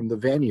over from the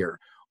Vanir,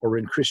 or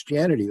in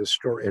Christianity, the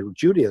story, or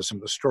Judaism,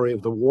 the story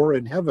of the war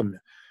in heaven,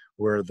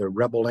 where the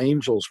rebel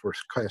angels were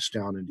cast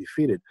down and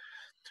defeated.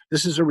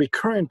 This is a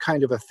recurrent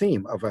kind of a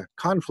theme of a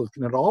conflict,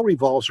 and it all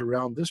revolves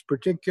around this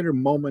particular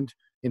moment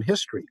in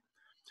history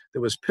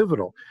that was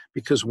pivotal,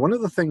 because one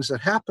of the things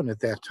that happened at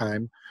that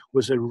time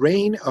was a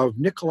rain of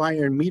nickel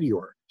iron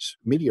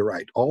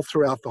meteorite all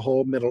throughout the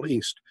whole Middle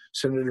East,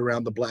 centered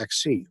around the Black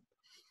Sea.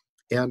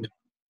 And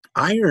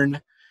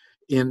iron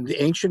in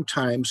the ancient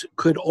times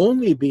could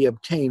only be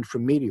obtained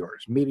from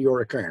meteors,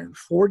 meteoric iron.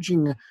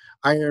 Forging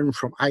iron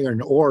from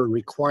iron ore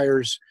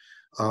requires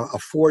a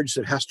forge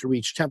that has to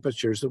reach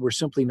temperatures that were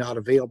simply not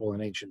available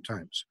in ancient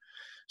times.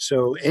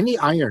 So any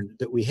iron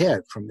that we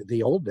had from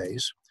the old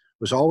days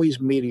was always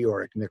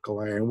meteoric nickel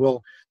iron.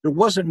 Well, there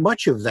wasn't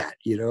much of that,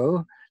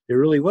 there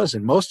really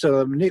wasn't. Most of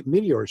the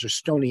meteors are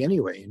stony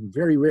anyway, and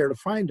very rare to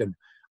find an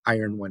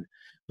iron one.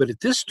 But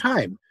at this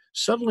time,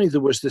 suddenly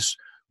there was this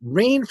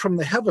rain from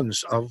the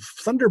heavens of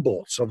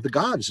thunderbolts of the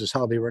gods, is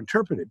how they were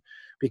interpreted,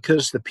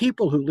 because the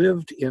people who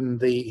lived in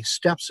the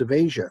steppes of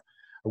Asia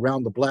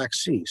around the Black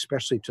Sea,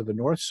 especially to the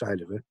north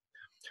side of it,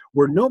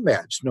 were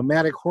nomads,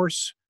 nomadic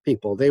horse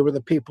people. They were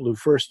the people who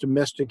first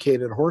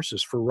domesticated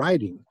horses for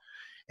riding.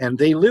 And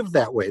they lived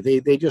that way.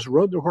 They just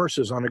rode their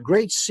horses on a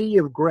great sea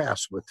of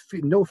grass with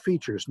no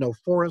features, no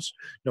forests,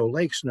 no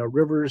lakes, no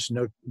rivers,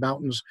 no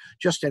mountains,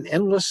 just an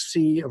endless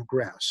sea of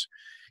grass.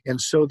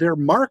 And so their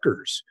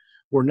markers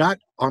were not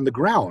on the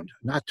ground,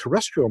 not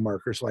terrestrial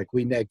markers like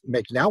we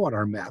make now on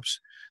our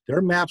maps.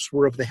 Their maps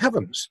were of the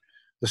heavens,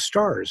 the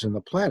stars and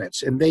the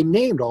planets. And they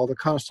named all the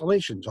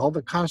constellations. All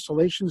the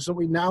constellations that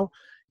we now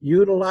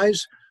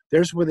utilize,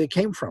 there's where they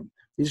came from.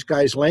 These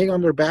guys laying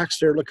on their backs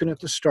there looking at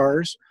the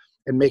stars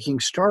and making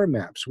star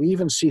maps. We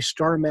even see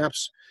star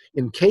maps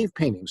in cave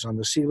paintings on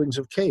the ceilings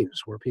of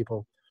caves where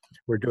people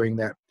were doing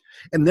that.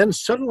 And then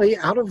suddenly,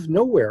 out of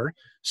nowhere,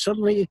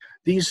 suddenly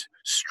these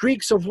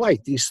streaks of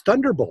light, these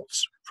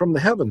thunderbolts from the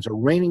heavens are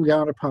raining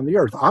down upon the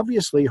earth,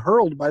 obviously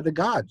hurled by the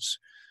gods,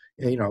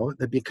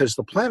 because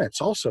the planets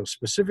also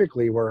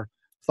specifically were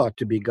thought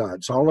to be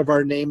gods. All of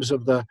our names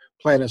of the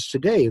planets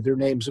today, they're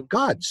names of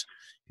gods.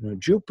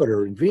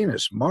 Jupiter and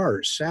Venus,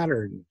 Mars,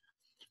 Saturn,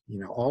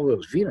 all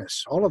those,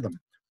 Venus, all of them.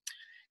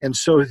 And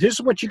so this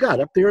is what you got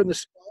up there in the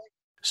sky.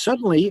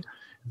 Suddenly,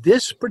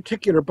 this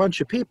particular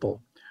bunch of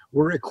people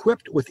were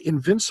equipped with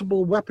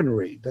invincible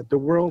weaponry that the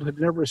world had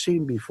never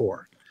seen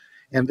before.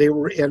 And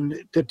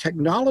the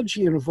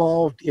technology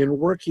involved in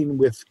working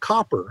with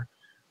copper,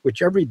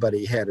 which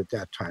everybody had at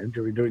that time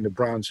during the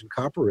Bronze and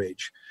Copper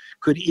Age,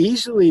 could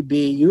easily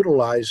be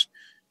utilized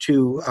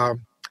to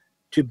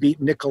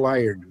beat nickel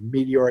iron,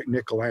 meteoric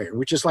nickel iron,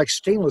 which is like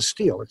stainless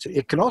steel.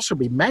 It can also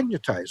be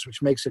magnetized,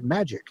 which makes it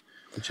magic,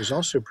 which is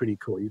also pretty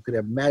cool. You could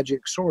have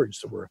magic swords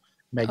that were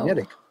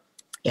magnetic. Oh.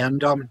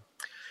 And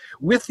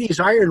with these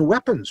iron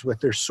weapons,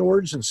 with their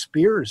swords and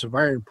spears of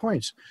iron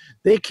points,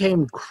 they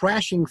came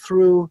crashing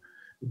through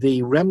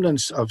the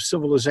remnants of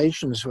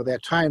civilizations of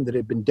that time that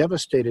had been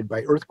devastated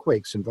by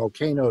earthquakes and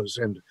volcanoes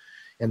and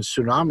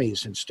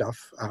tsunamis and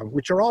stuff,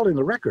 which are all in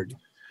the record.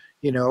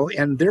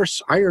 And their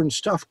iron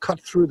stuff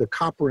cut through the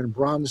copper and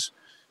bronze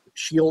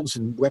shields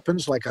and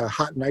weapons like a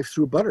hot knife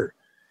through butter.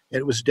 And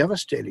it was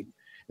devastating.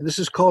 And this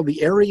is called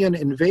the Aryan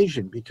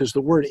invasion because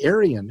the word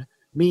Aryan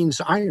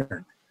means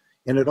iron.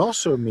 And it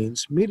also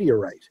means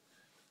meteorite.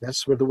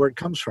 That's where the word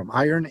comes from.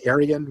 Iron,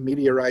 Aryan,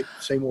 meteorite,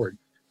 same word,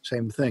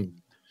 same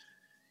thing.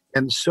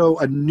 And so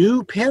a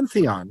new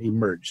pantheon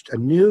emerged, a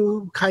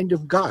new kind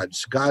of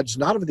gods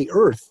not of the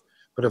earth,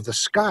 but of the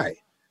sky.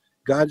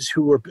 Gods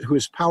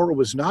whose power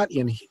was not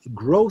in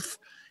growth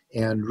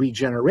and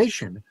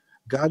regeneration,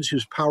 gods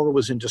whose power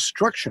was in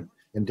destruction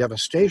and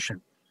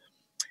devastation.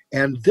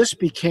 And this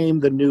became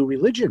the new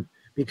religion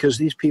because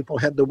these people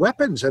had the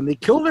weapons and they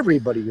killed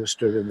everybody who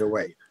stood in their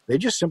way. They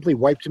just simply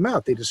wiped them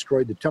out. They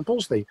destroyed the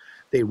temples.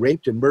 They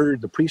raped and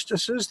murdered the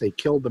priestesses. They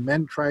killed the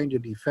men trying to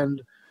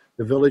defend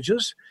the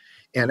villages.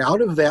 And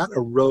out of that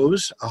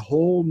arose a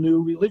whole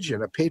new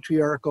religion, a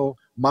patriarchal,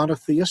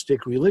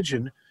 monotheistic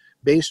religion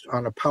based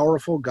on a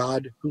powerful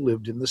God who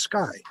lived in the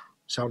sky.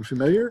 Sound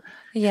familiar?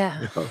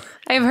 Yeah.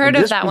 I've heard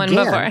of that one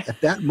before. At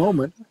that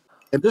moment,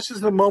 and this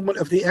is the moment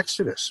of the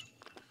Exodus.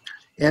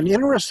 And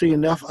interestingly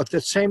enough, at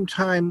the same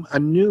time, a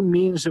new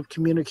means of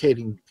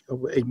communicating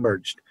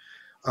emerged,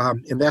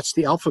 and that's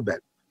the alphabet.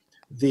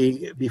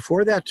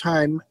 Before that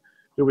time,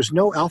 there was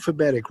no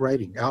alphabetic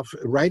writing.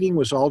 Writing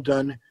was all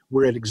done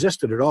where it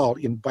existed at all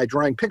by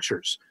drawing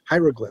pictures,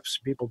 hieroglyphs.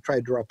 People tried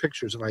to draw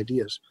pictures of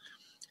ideas.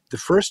 The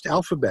first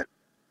alphabet,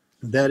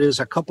 that is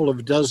a couple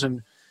of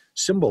dozen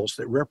symbols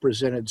that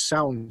represented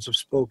sounds of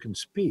spoken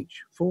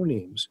speech,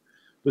 phonemes,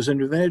 was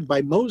invented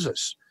by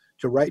Moses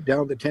to write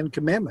down the 10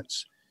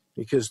 Commandments,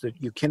 because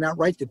you cannot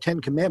write the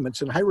 10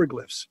 Commandments in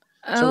hieroglyphs.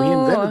 So he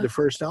invented the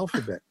first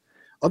alphabet.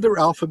 Other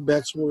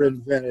alphabets were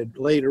invented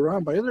later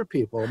on by other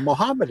people.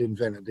 Muhammad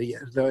invented the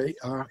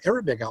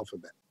Arabic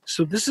alphabet.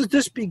 So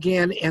this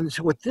began, and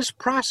so what this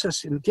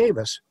process gave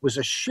us was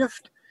a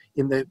shift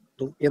in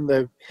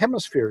the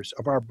hemispheres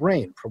of our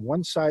brain from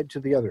one side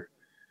to the other.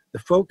 The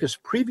focus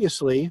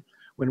previously,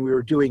 when we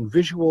were doing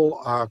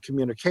visual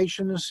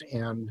communications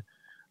and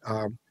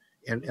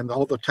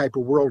all the type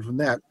of world from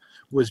that,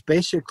 was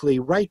basically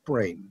right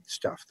brain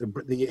stuff.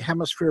 The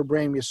hemisphere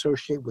brain we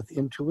associate with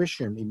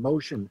intuition,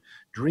 emotion,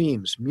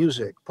 dreams,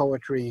 music,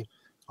 poetry,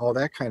 all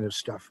that kind of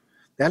stuff.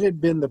 That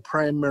had been the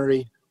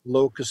primary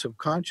locus of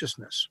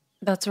consciousness.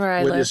 That's where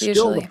I live usually. It is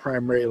still the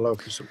primary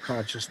locus of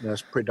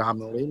consciousness,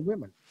 predominantly in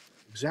women.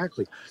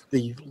 Exactly.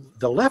 The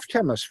left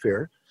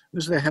hemisphere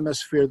was the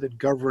hemisphere that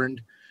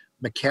governed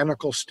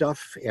mechanical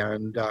stuff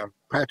and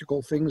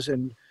practical things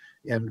and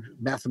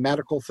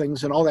mathematical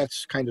things and all that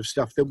kind of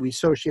stuff that we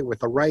associate with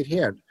the right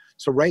hand.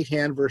 So right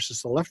hand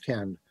versus the left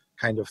hand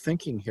kind of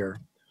thinking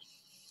here.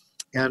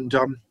 And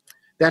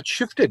that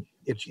shifted.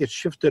 It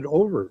shifted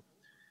over.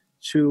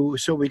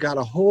 So we got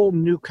a whole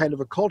new kind of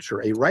a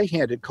culture, a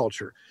right-handed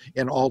culture,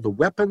 and all the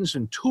weapons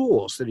and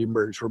tools that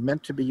emerged were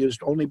meant to be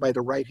used only by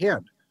the right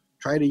hand.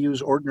 Try to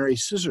use ordinary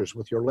scissors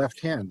with your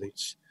left hand.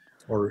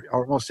 Or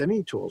almost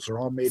any tools are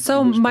all made.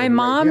 So my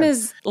mom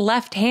is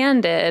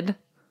left-handed.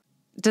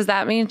 Does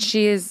that mean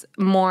she's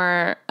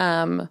more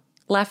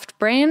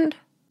left-brained?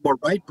 More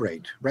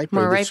right-brained.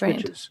 More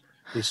right-brained. Switches.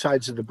 The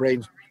sides of the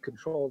brain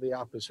control the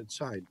opposite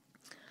side.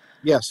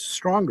 Yes,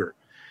 stronger.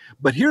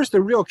 But here's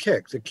the real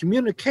kick. The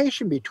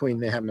communication between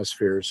the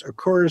hemispheres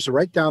occurs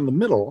right down the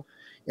middle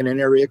in an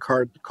area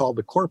called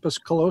the corpus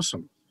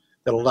callosum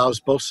that allows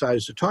both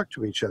sides to talk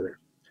to each other.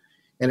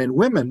 And in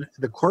women,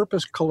 the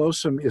corpus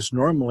callosum is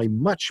normally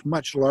much,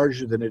 much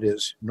larger than it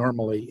is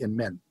normally in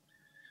men.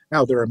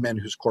 Now, there are men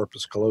whose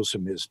corpus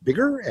callosum is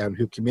bigger and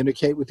who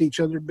communicate with each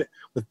other,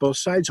 with both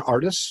sides,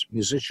 artists,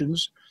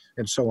 musicians,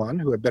 and so on,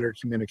 who have better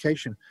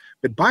communication.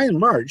 But by and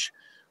large,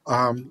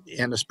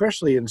 and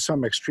especially in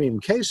some extreme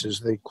cases,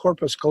 the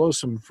corpus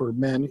callosum for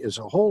men is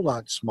a whole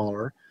lot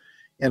smaller,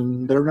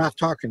 and they're not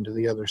talking to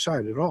the other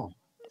side at all.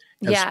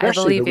 And yeah,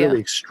 especially I believe the you.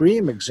 really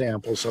extreme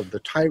examples of the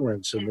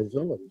tyrants and the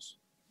villains.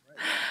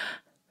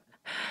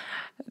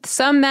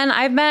 Some men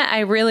I've met,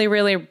 I really,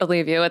 really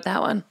believe you with that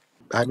one.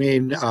 I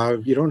mean,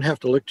 you don't have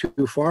to look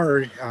too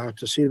far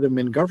to see them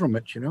in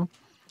government, you know?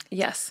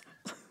 Yes.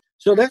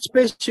 So that's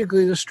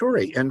basically the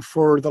story. And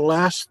for the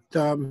last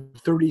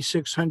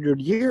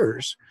 3,600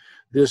 years,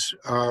 this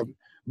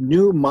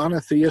new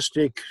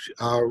monotheistic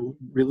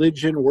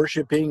religion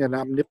worshiping an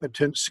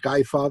omnipotent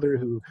sky father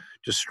who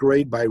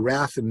destroyed by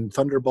wrath and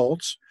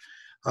thunderbolts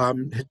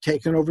had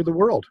taken over the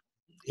world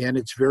and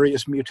its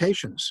various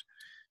mutations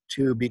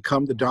to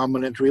become the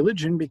dominant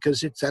religion,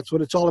 because that's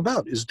what it's all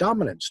about, is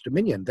dominance,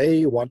 dominion.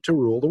 They want to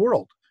rule the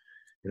world.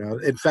 You know,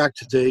 in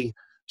fact, the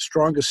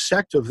strongest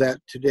sect of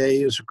that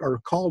today are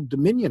called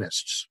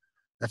dominionists.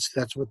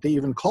 That's what they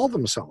even call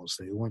themselves.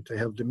 They want to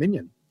have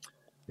dominion.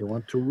 They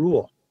want to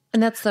rule.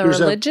 And that's the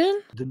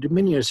religion? The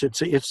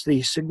dominionists. It's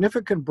the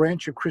significant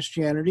branch of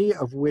Christianity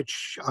of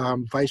which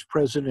Vice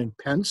President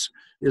Pence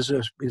is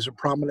a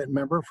prominent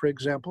member, for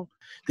example.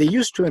 They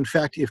used to, in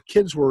fact, if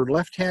kids were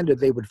left-handed,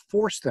 they would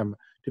force them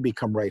to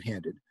become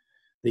right-handed.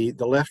 The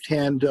left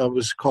hand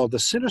was called the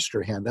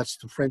sinister hand. That's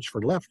the French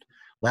for left,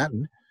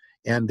 Latin.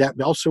 And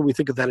that also, we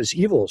think of that as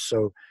evil.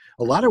 So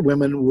a lot of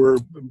women were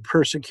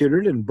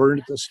persecuted and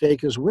burned at the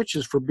stake as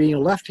witches for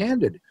being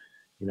left-handed.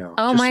 You know,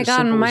 oh my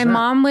God, my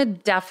mom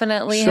would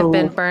definitely have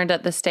been burned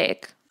at the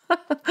stake.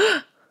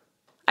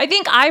 I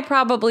think I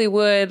probably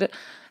would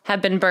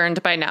have been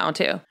burned by now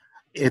too.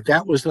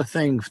 That was the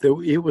thing.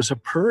 It was a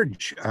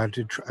purge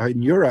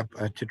in Europe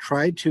to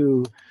try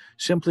to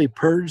simply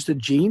purge the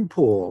gene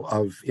pool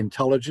of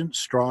intelligent,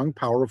 strong,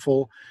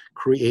 powerful,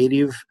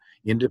 creative,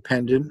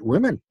 independent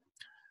women.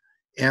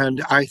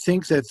 And I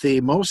think that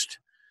the most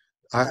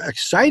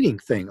exciting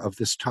thing of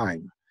this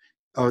time,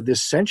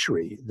 this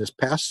century, this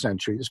past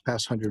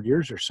 100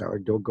 years or so,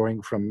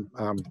 going from,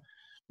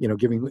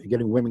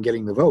 getting women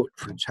getting the vote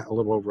for a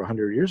little over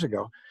 100 years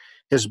ago,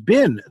 has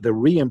been the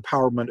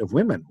re-empowerment of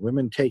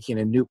women taking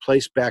a new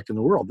place back in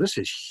the world. This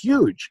is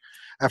huge.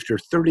 After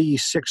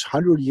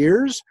 3,600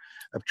 years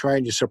of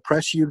trying to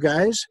suppress you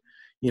guys,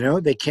 you know,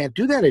 they can't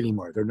do that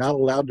anymore. They're not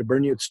allowed to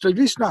burn you. It's still, at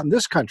least not in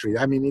this country.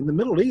 I mean, in the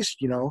Middle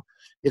East, you know,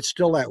 it's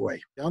still that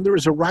way. And there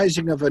is a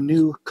rising of a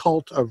new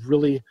cult of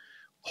really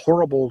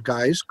horrible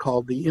guys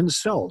called the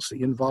incels,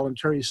 the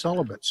involuntary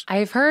celibates.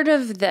 I've heard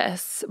of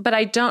this, but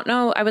I don't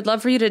know. I would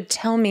love for you to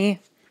tell me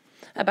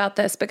about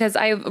this, because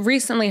I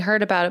recently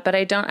heard about it, but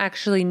I don't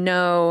actually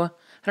know.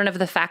 I don't have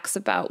the facts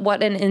about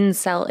what an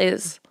incel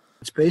is.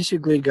 It's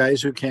basically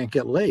guys who can't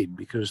get laid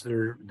because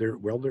they're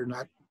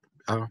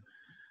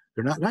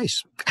not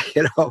nice.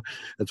 You know,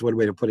 that's one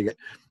way of putting it.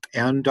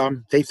 And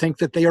they think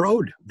that they are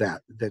owed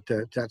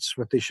that's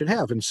what they should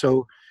have. And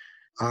so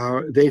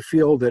they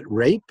feel that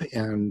rape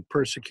and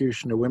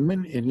persecution of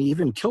women and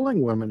even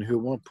killing women who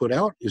won't put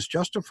out is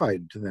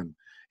justified to them.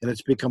 And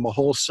it's become a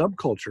whole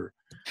subculture.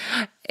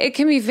 It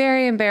can be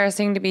very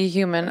embarrassing to be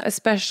human,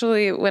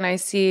 especially when I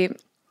see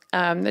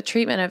the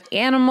treatment of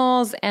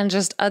animals and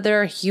just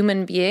other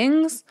human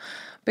beings,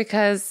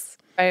 because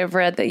I have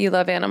read that you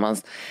love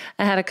animals.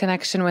 I had a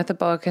connection with a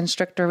boa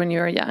constrictor when you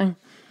were young.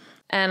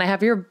 And I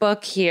have your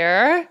book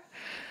here,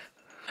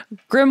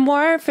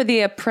 Grimoire for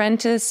the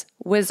Apprentice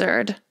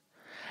Wizard.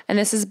 And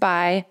this is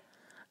by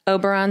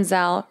Oberon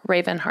Zell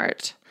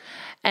Ravenheart.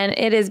 And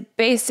it is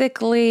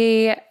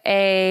basically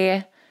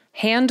a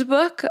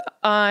handbook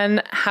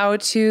on how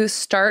to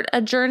start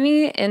a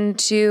journey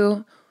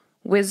into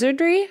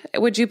wizardry.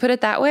 Would you put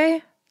it that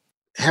way?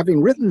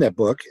 Having written that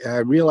book,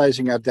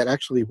 realizing that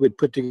actually we'd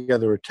put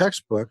together a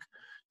textbook,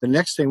 the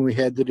next thing we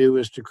had to do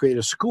was to create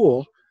a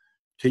school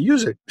to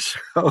use it.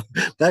 So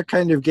that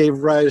kind of gave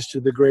rise to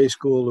the Gray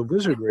School of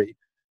Wizardry.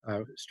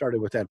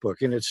 Started with that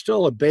book, and it's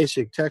still a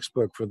basic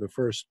textbook for the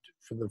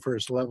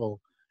first level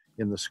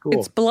in the school.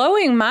 It's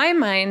blowing my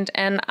mind,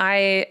 and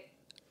I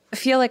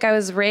feel like I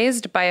was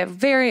raised by a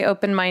very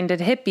open-minded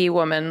hippie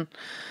woman,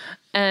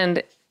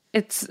 and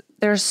it's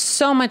there's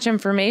so much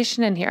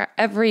information in here.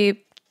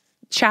 Every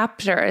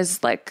chapter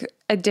is like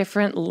a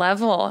different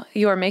level.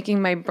 You are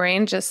making my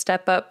brain just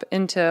step up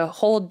into a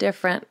whole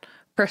different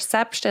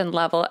perception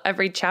level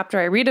every chapter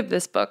I read of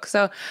this book.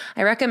 So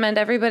I recommend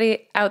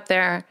everybody out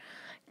there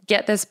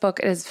get this book.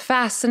 It is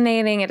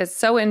fascinating. It is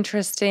so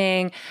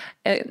interesting.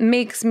 It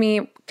makes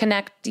me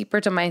connect deeper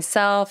to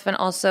myself and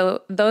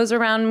also those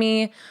around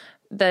me,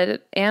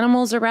 the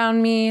animals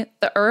around me,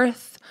 the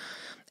earth,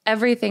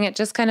 everything. It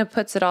just kind of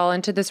puts it all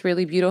into this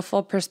really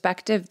beautiful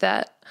perspective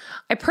that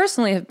I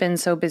personally have been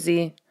so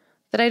busy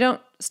that I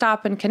don't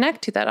stop and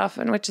connect to that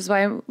often, which is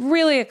why I'm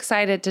really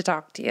excited to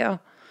talk to you.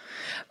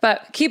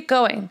 But keep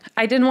going.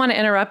 I didn't want to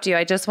interrupt you.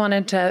 I just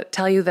wanted to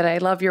tell you that I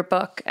love your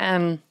book,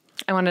 and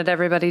I wanted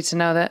everybody to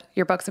know that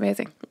your book's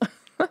amazing.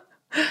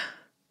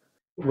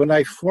 When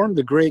I formed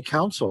the Grey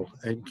Council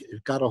and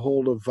got a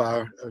hold of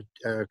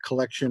a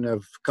collection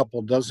of a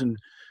couple dozen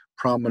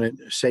prominent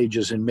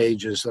sages and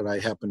mages that I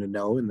happen to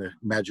know in the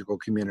magical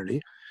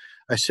community,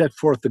 I set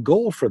forth the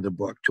goal for the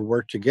book to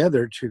work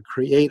together to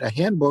create a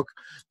handbook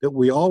that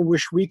we all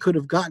wish we could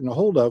have gotten a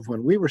hold of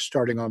when we were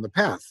starting on the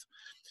path.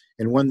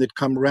 And one that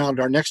come around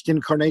our next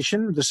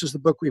incarnation, this is the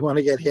book we want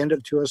to get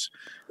handed to us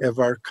of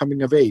our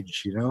coming of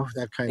age,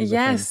 that kind of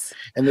yes. thing.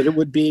 And that it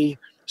would be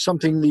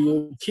something that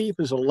you keep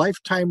as a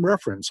lifetime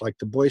reference, like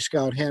the Boy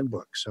Scout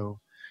handbook. So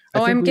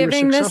I'm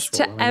giving this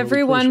to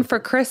everyone for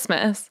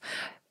Christmas.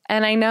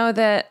 And I know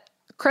that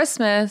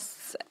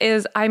Christmas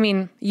is,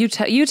 you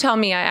tell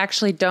me, I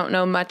actually don't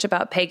know much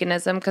about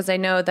paganism, because I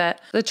know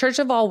that the Church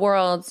of All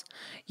Worlds,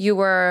 you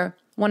were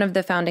one of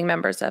the founding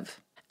members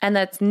of, and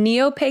that's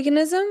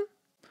neo-paganism.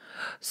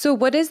 So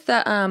what is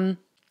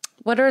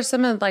what are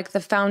some of like the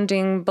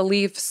founding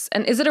beliefs?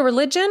 And is it a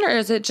religion or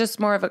is it just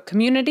more of a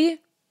community?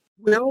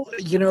 Well,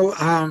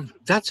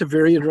 that's a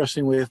very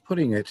interesting way of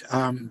putting it.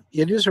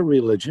 It is a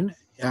religion.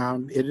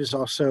 It is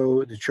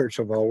also the Church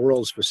of All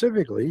Worlds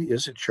specifically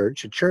is a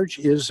church. A church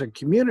is a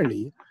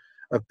community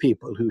of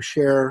people who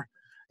share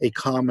a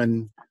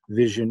common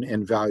vision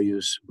and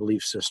values,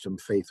 belief system,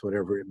 faith,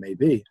 whatever it may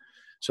be.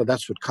 So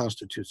that's what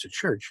constitutes a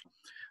church.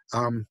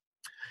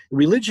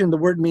 Religion, the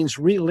word means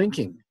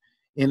relinking,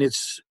 and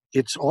it's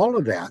all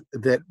of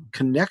that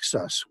connects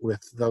us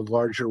with the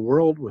larger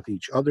world, with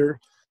each other,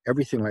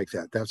 everything like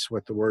that. That's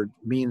what the word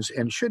means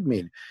and should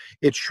mean.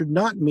 It should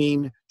not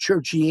mean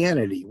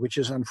churchianity, which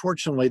is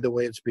unfortunately the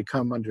way it's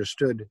become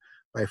understood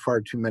by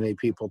far too many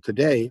people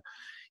today.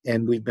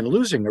 And we've been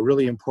losing a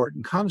really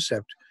important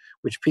concept,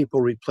 which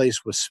people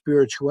replace with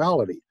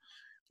spirituality,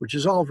 which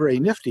is all very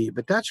nifty,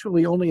 but that's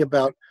really only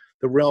about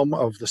the realm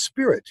of the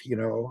spirit,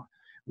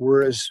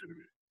 whereas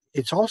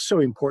it's also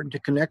important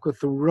to connect with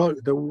the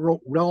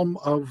realm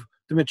of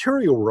the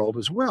material world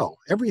as well.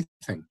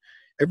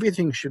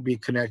 Everything should be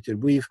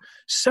connected. We've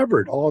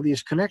severed all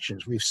these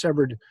connections. We've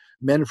severed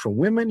men from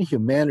women,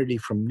 humanity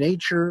from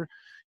nature,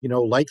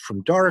 light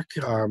from dark.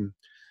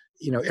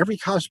 Every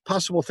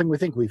possible thing we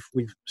think.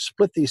 We've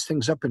split these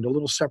things up into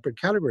little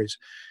separate categories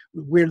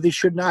where they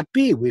should not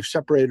be. We've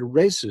separated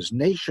races,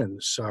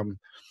 nations,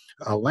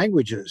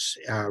 languages,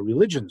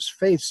 religions,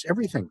 faiths,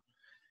 everything.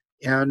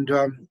 And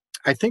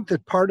I think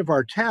that part of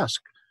our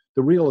task,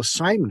 the real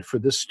assignment for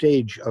this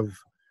stage of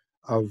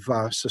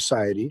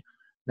society,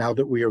 now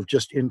that we are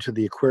just into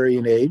the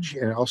Aquarian age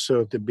and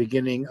also at the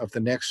beginning of the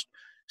next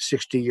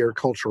 60-year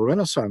cultural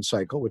renaissance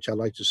cycle, which I'd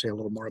like to say a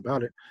little more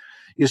about it,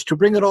 is to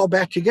bring it all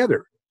back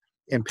together.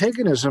 And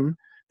paganism,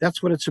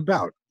 that's what it's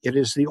about. It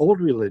is the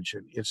old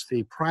religion. It's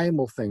the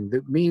primal thing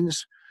that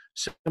means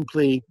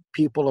simply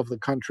people of the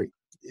country.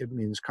 It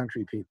means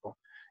country people.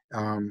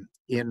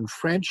 In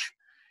French,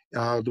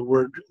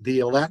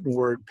 the Latin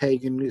word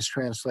pagan is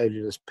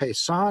translated as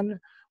paysan,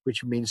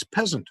 which means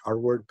peasant. Our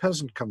word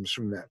peasant comes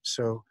from that.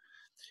 So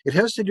it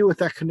has to do with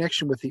that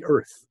connection with the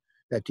earth,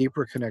 that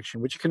deeper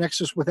connection, which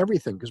connects us with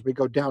everything. Because we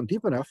go down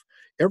deep enough,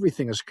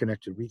 everything is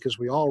connected because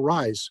we all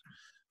rise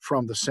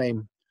from the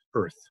same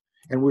earth.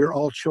 And we're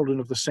all children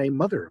of the same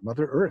Mother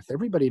Earth.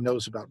 Everybody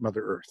knows about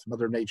Mother Earth,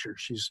 Mother Nature.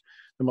 She's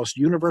the most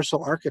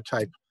universal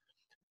archetype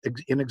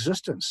in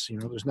existence.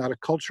 There's not a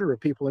culture or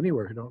people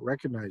anywhere who don't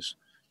recognize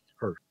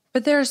her.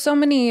 But there are so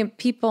many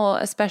people,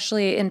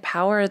 especially in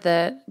power,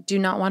 that do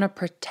not want to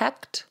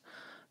protect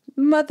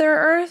Mother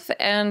Earth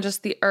and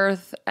just the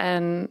earth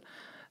and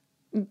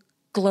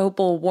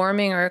global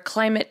warming or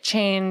climate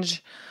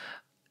change.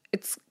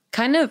 It's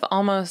kind of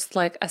almost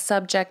like a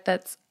subject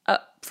that's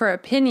up for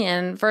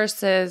opinion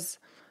versus,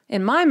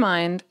 in my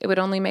mind, it would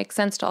only make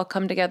sense to all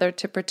come together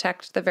to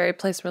protect the very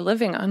place we're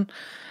living on.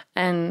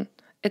 And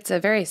it's a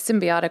very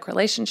symbiotic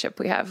relationship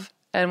we have.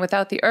 And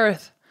without the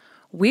earth,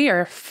 we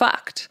are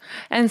fucked.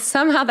 And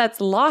somehow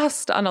that's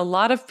lost on a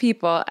lot of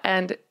people.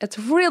 And it's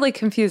really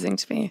confusing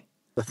to me.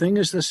 The thing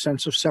is this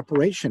sense of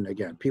separation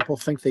again. People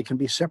think they can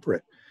be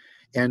separate.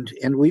 And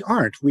we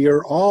aren't. We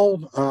are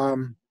all,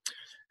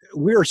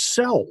 we are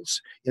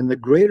cells in the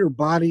greater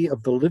body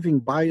of the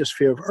living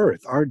biosphere of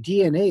Earth. Our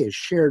DNA is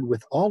shared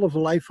with all of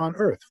life on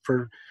Earth.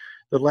 For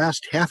the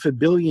last 500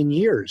 million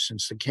years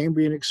since the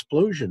Cambrian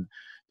explosion,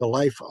 the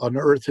life on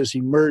Earth has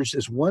emerged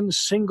as one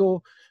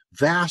single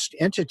vast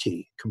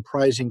entity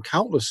comprising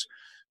countless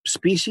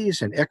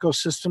species and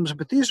ecosystems,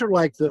 but these are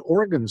like the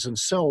organs and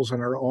cells in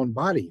our own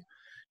body.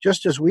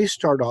 Just as we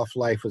start off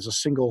life as a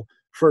single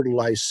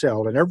fertilized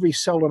cell, and every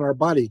cell in our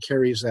body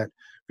carries that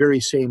very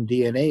same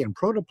DNA and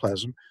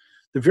protoplasm,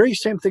 the very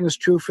same thing is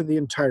true for the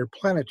entire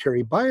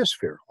planetary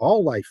biosphere.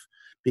 All life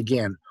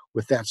began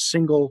with that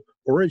single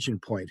origin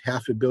point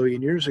 500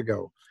 million years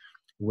ago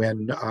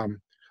when,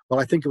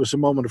 I think it was a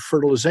moment of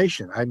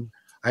fertilization.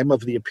 I'm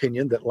of the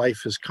opinion that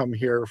life has come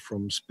here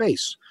from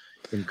space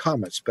in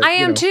comets. But I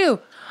am too.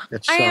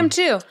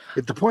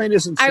 The point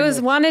isn't.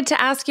 Wanted to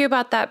ask you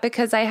about that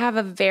because I have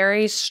a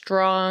very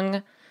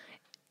strong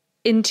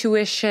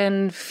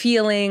intuition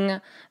feeling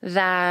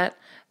that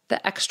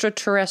the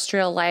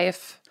extraterrestrial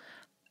life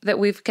that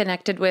we've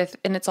connected with,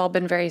 and it's all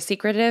been very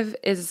secretive,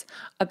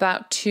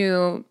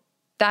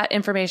 that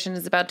information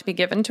is about to be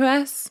given to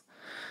us.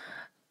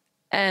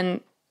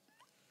 And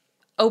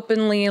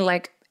openly,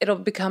 like, it'll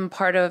become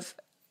part of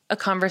a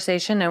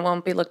conversation and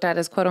won't be looked at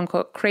as quote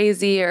unquote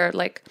crazy or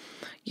like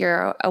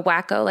you're a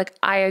wacko. Like,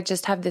 I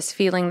just have this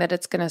feeling that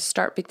it's going to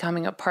start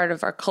becoming a part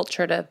of our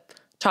culture to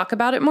talk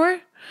about it more,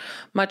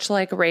 much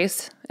like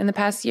race in the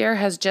past year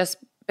has just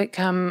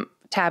become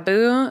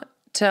taboo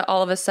to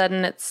all of a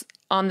sudden it's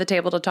on the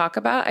table to talk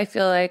about. I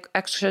feel like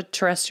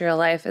extraterrestrial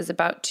life is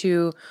about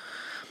to,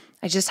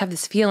 I just have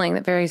this feeling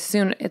that very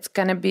soon it's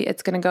going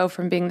to go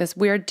from being this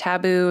weird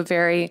taboo,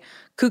 very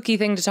kooky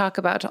thing to talk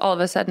about to all of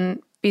a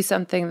sudden be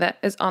something that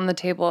is on the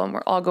table and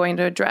we're all going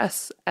to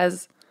address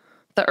as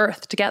the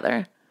Earth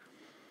together.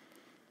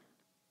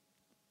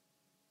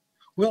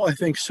 Well, I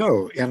think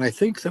so. And I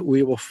think that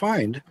we will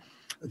find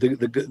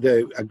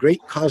a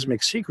great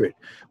cosmic secret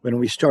when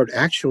we start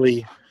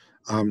actually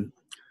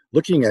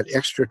looking at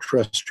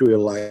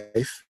extraterrestrial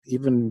life,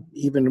 even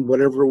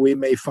whatever we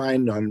may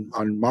find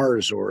on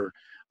Mars or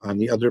on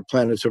the other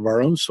planets of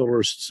our own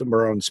solar system,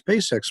 our own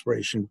space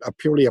exploration,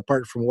 purely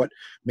apart from what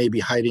may be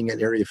hiding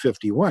at Area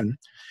 51.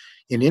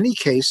 In any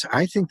case,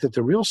 I think that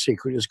the real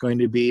secret is going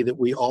to be that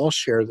we all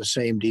share the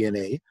same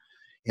DNA,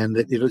 and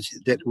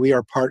that we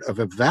are part of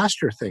a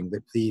vaster thing,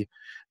 that the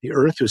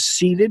Earth is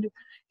seeded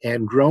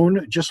and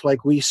grown just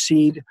like we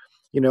seed,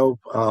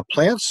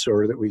 plants,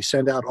 or that we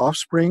send out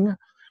offspring,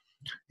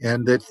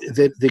 and that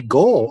the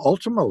goal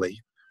ultimately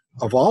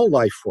of all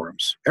life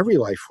forms, every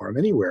life form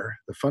anywhere,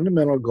 the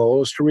fundamental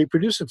goal is to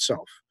reproduce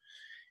itself.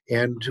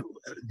 And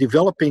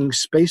developing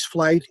space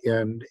flight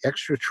and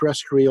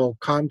extraterrestrial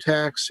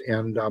contacts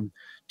and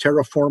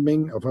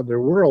terraforming of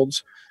other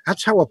worlds,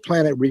 that's how a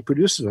planet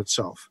reproduces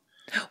itself.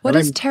 What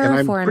is terraforming?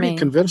 And I'm pretty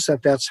convinced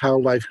that that's how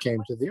life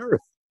came to the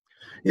Earth.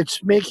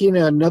 It's making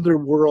another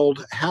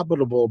world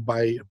habitable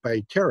by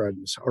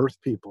Terrans, Earth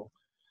people,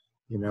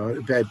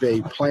 by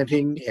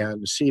planting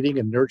and seeding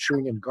and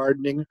nurturing and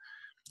gardening,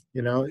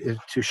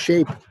 to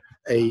shape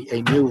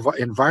a new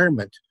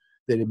environment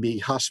that would be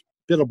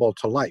hospitable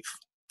to life.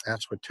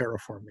 That's what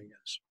terraforming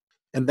is.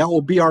 And that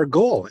will be our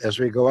goal as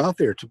we go out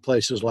there to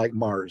places like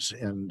Mars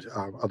and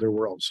other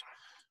worlds.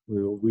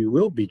 We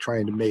will be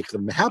trying to make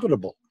them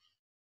habitable.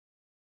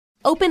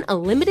 Open a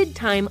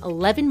limited-time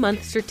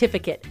 11-month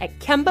certificate at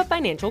Kemba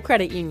Financial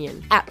Credit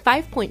Union. At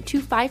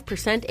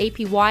 5.25%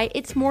 APY,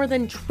 it's more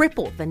than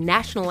triple the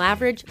national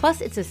average,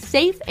 plus it's a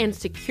safe and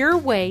secure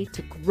way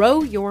to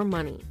grow your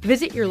money.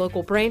 Visit your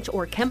local branch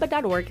or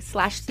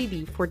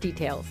kemba.org/CD for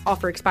details.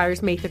 Offer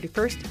expires May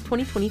 31st,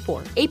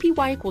 2024.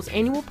 APY equals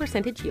annual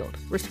percentage yield.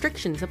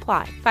 Restrictions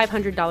apply.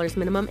 $500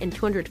 minimum and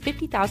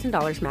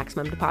 $250,000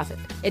 maximum deposit.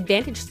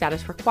 Advantage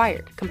status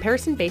required.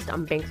 Comparison based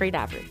on bank rate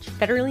average.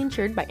 Federally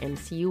insured by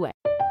NCUA.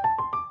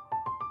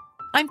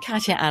 I'm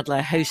Katya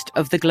Adler, host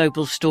of The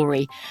Global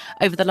Story.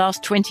 Over the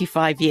last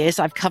 25 years,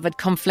 I've covered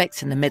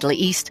conflicts in the Middle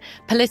East,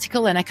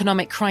 political and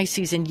economic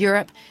crises in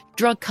Europe,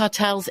 drug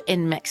cartels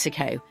in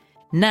Mexico.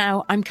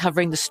 Now I'm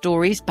covering the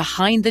stories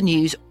behind the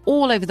news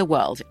all over the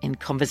world in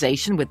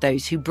conversation with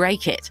those who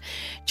break it.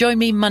 Join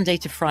me Monday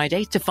to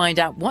Friday to find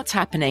out what's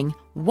happening,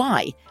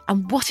 why,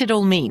 and what it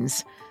all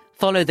means.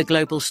 Follow The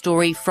Global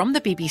Story from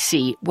the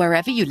BBC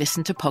wherever you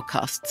listen to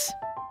podcasts.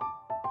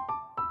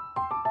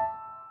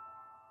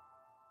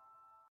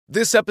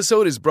 This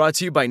episode is brought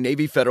to you by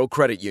Navy Federal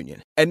Credit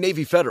Union. At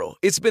Navy Federal,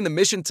 it's been the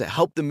mission to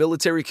help the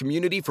military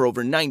community for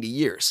over 90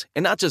 years.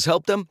 And not just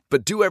help them,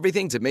 but do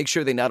everything to make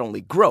sure they not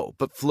only grow,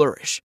 but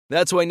flourish.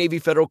 That's why Navy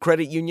Federal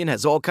Credit Union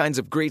has all kinds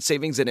of great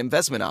savings and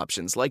investment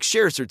options like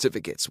share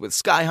certificates with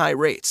sky-high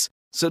rates.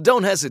 So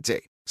don't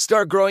hesitate.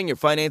 Start growing your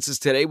finances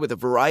today with a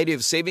variety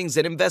of savings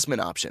and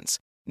investment options.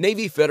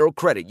 Navy Federal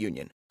Credit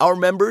Union. Our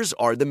members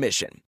are the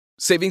mission.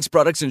 Savings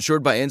products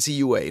insured by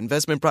NCUA.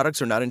 Investment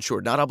products are not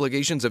insured, not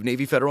obligations of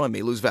Navy Federal and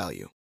may lose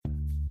value.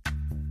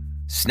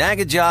 Snag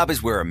a Job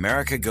is where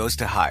America goes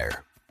to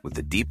hire, with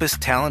the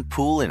deepest talent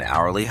pool in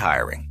hourly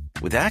hiring.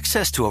 With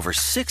access to over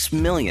 6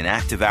 million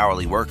active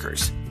hourly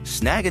workers,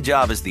 Snag a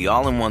Job is the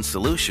all-in-one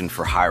solution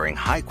for hiring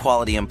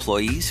high-quality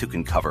employees who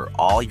can cover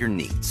all your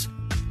needs.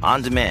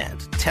 On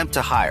demand, temp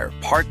to hire,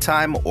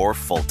 part-time or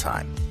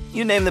full-time.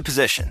 You name the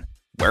position.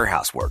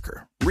 Warehouse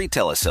worker,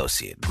 retail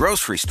associate,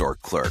 grocery store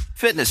clerk,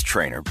 fitness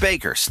trainer,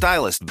 baker,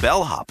 stylist,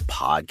 bellhop,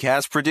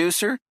 podcast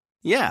producer?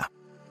 Yeah,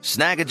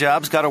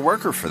 Snag-a-Job's got a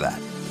worker for that.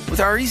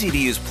 With our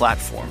easy-to-use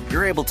platform,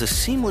 you're able to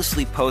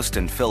seamlessly post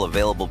and fill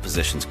available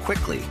positions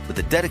quickly with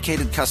a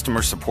dedicated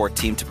customer support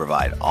team to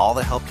provide all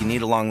the help you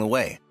need along the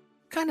way.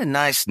 Kind of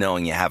nice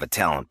knowing you have a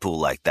talent pool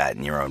like that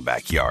in your own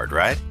backyard,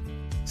 right?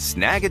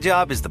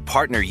 Snag-a-Job is the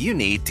partner you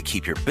need to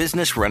keep your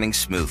business running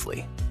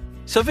smoothly.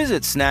 So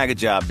visit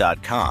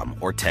snagajob.com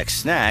or text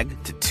snag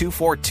to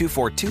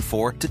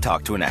 242424 to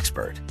talk to an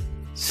expert.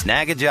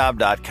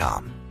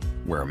 Snagajob.com,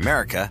 where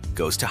America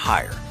goes to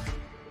hire.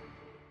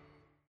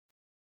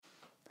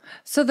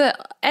 So the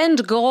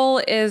end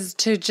goal is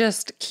to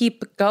just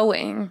keep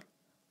going.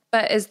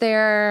 But is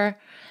there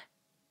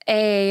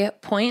a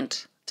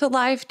point to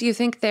life? Do you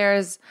think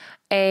there's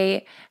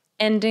a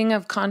ending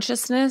of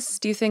consciousness?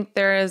 Do you think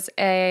there is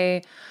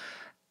a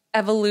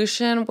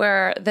evolution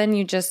where then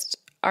you just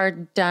are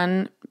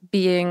done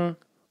being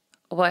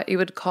what you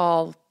would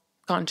call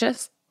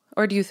conscious?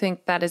 Or do you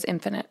think that is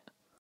infinite?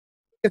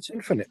 It's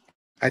infinite.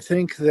 I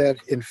think that,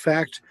 in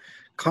fact,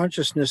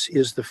 consciousness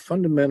is the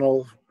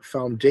fundamental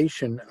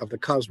foundation of the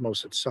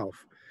cosmos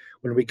itself.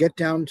 When we get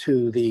down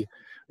to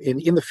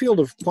in the field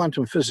of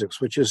quantum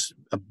physics, which is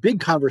a big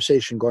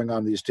conversation going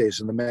on these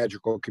days in the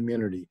magical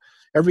community,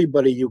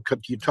 everybody you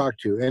talk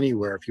to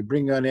anywhere, if you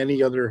bring on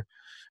any other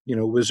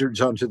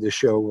wizards onto the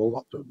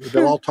show,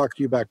 they'll all talk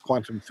to you about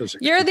quantum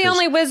physics. You're the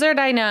only wizard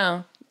I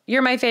know.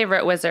 You're my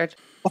favorite wizard.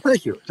 Oh,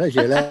 thank you.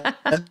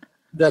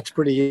 That's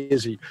pretty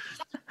easy.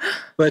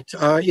 But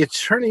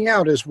it's turning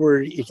out, as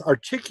we're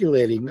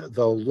articulating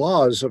the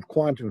laws of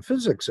quantum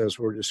physics, as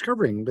we're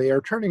discovering, they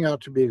are turning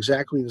out to be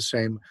exactly the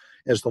same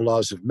as the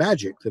laws of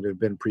magic that have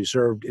been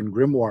preserved in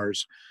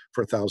grimoires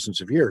for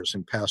thousands of years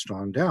and passed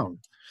on down.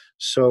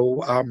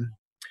 So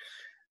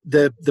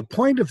the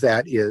point of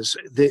that is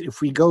that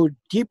if we go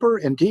deeper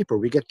and deeper,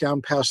 we get down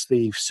past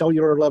the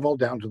cellular level,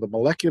 down to the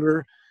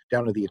molecular,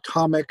 down to the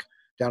atomic,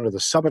 down to the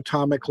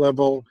subatomic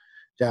level,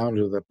 down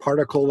to the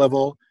particle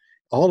level,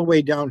 all the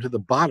way down to the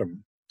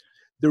bottom.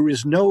 There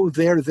is no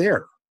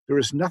there. There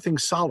is nothing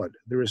solid.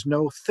 There is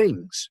no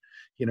things.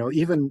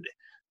 Even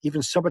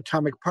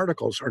subatomic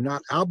particles are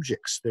not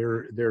objects.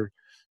 They're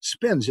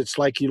spins. It's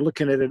like you're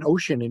looking at an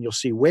ocean and you'll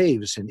see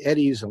waves and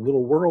eddies and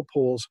little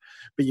whirlpools,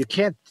 but you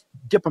can't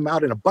dip them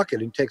out in a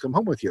bucket and take them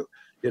home with you,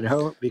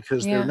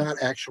 because they're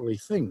not actually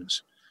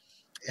things.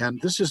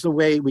 And this is the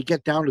way we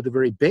get down to the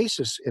very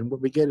basis, and what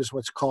we get is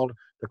what's called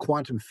the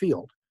quantum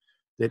field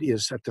that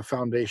is at the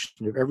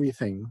foundation of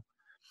everything.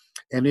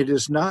 And it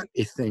is not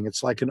a thing.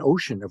 It's like an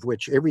ocean of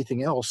which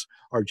everything else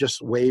are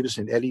just waves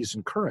and eddies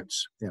and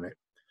currents in it,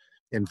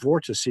 and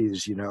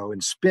vortices,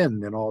 and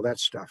spin and all that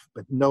stuff,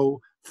 but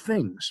no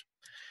things.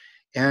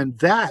 And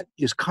that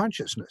is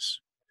consciousness.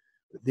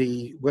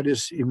 What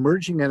is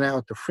emerging now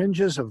at the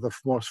fringes of the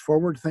most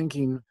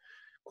forward-thinking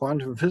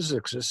quantum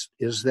physicists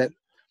is that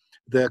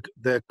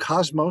the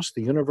cosmos,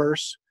 the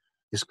universe,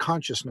 is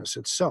consciousness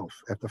itself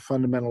at the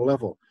fundamental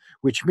level,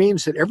 which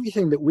means that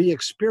everything that we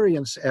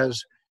experience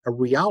as a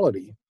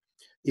reality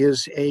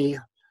is a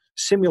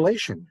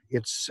simulation.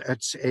 It's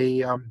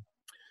a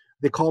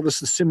they call this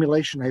the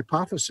simulation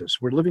hypothesis.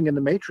 We're living in the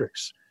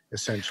matrix,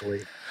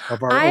 essentially,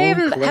 of our own I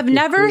have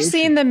never creation.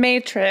 seen The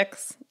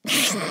Matrix.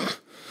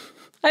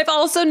 I've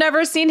also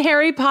never seen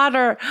Harry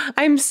Potter.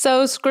 I'm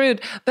so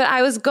screwed. But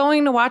I was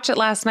going to watch it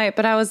last night,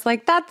 but I was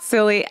like, that's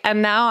silly.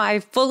 And now I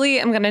fully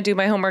am going to do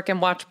my homework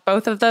and watch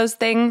both of those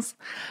things.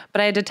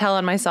 But I had to tell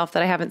on myself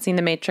that I haven't seen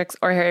The Matrix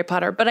or Harry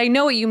Potter. But I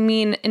know what you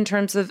mean in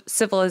terms of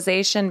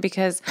civilization,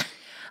 because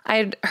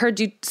I heard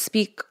you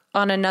speak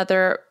on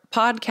another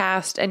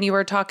podcast and you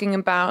were talking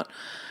about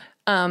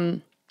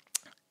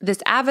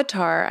this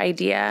avatar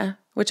idea,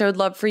 which I would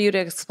love for you to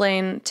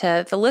explain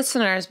to the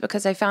listeners,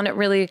 because I found it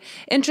really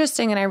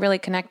interesting and I really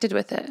connected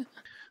with it.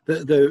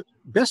 The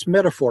best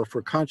metaphor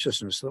for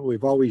consciousness that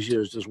we've always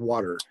used is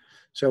water.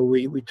 So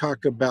we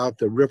talk about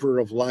the river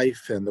of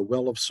life and the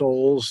well of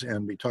souls,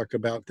 and we talk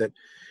about that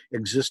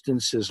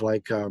existence is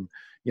like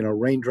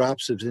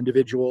raindrops as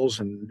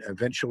individuals, and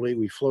eventually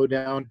we flow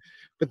down.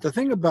 But the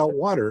thing about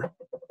water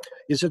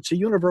is it's a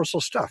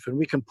universal stuff, and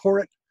we can pour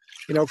it,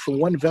 from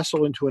one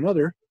vessel into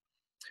another,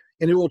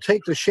 and it will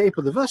take the shape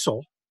of the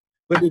vessel,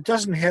 but it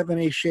doesn't have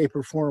any shape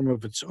or form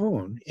of its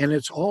own, and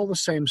it's all the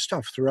same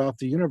stuff throughout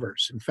the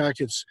universe. In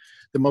fact, it's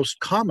the most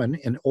common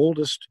and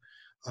oldest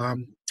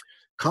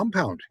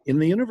compound in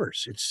the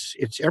universe.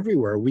 It's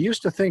everywhere. We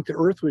used to think the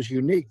Earth was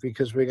unique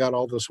because we got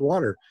all this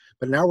water,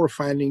 but now we're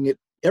finding it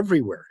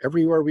everywhere.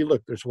 Everywhere we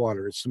look, there's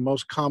water. It's the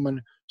most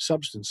common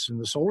substance in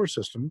the solar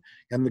system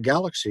and the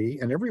galaxy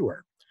and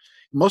everywhere.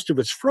 Most of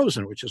it's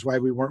frozen, which is why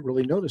we weren't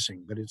really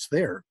noticing, but it's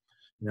there.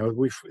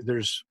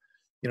 There's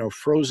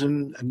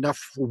frozen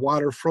enough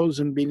water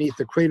frozen beneath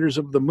the craters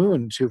of the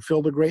moon to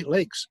fill the Great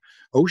Lakes.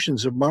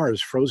 Oceans of Mars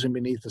frozen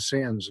beneath the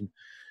sands, and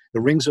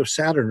the rings of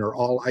Saturn are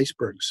all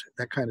icebergs,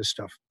 that kind of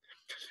stuff.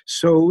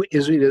 So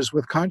as it is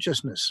with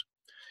consciousness.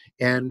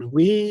 And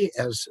we,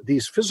 as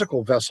these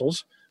physical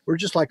vessels, we're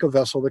just like a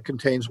vessel that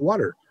contains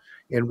water.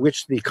 in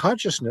which the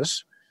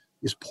consciousness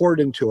is poured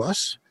into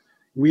us.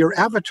 We are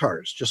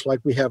avatars, just like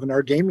we have in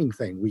our gaming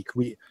thing.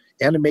 We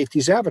animate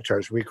these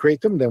avatars. We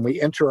create them, then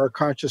we enter our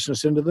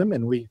consciousness into them,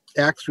 and we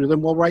act through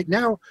them. Well, right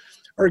now,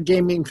 our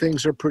gaming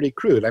things are pretty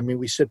crude. I mean,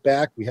 we sit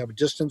back, we have a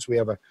distance, we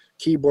have a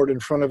keyboard in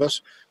front of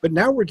us. But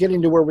now we're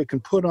getting to where we can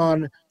put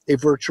on a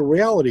virtual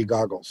reality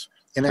goggles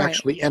and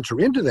actually enter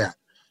into that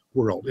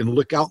world and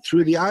look out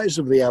through the eyes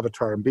of the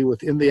avatar and be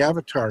within the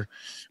avatar.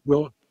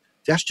 Well,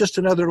 that's just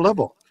another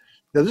level.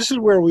 Now, this is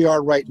where we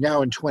are right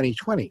now in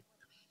 2020.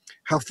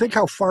 Think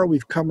how far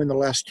we've come in the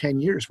last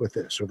 10 years with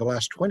this, or the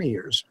last 20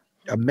 years.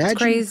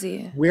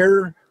 Imagine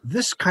where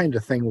this kind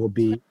of thing will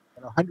be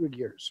in 100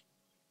 years.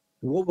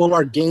 What will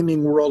our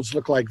gaming worlds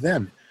look like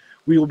then?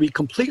 We will be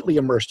completely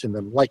immersed in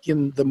them, like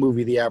in the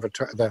movie,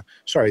 the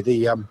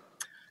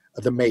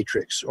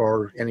Matrix,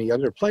 or any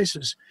other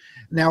places.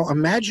 Now,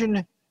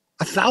 imagine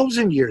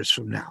 1,000 years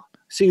from now.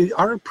 See,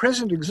 our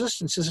present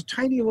existence is a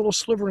tiny little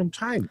sliver in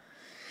time.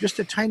 Just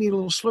a tiny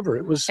little sliver.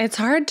 It's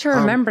hard to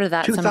remember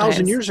that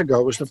 2,000 years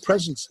ago was the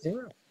present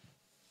era.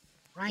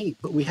 Right,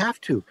 but we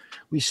have to.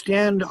 We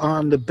stand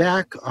on the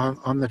back,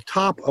 on the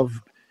top of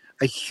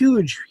a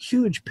huge,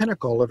 huge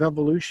pinnacle of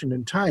evolution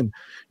in time.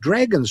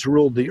 Dragons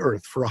ruled the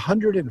earth for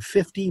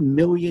 150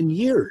 million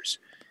years.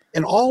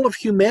 And all of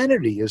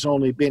humanity has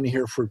only been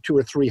here for 200,000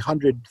 or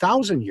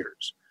 300,000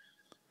 years.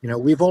 You know,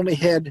 we've only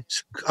had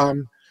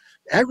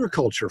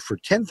agriculture for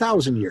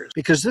 10,000 years,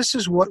 because this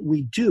is what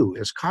we do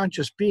as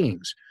conscious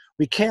beings.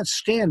 We can't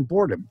stand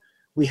boredom.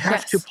 We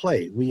have to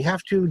play. We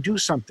have to do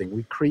something.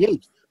 We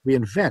create. We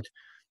invent.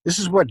 This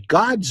is what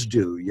gods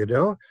do, you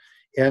know,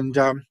 and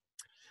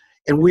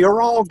we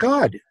are all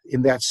God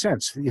in that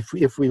sense.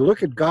 If we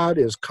look at God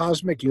as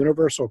cosmic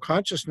universal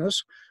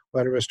consciousness,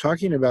 what I was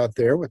talking about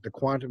there with the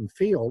quantum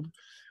field,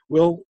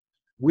 well,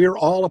 we're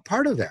all a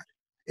part of that,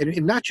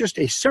 and not just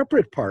a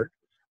separate part.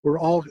 We're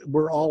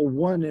all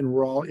one, and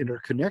we're all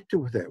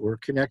interconnected with it. We're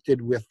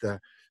connected with the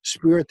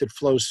spirit that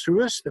flows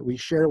through us, that we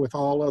share with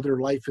all other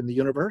life in the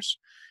universe.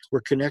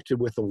 We're connected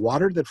with the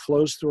water that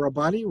flows through our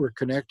body. We're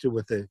connected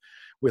with the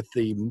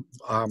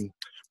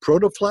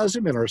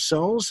protoplasm in our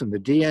cells and the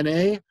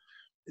DNA.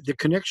 The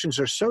connections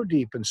are so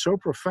deep and so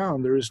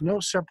profound, there is no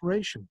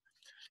separation.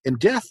 And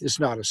death is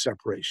not a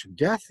separation.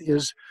 Death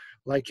is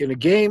like in a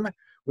game,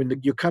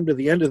 when you come to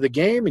the end of the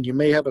game, and you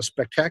may have a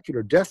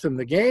spectacular death in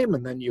the game,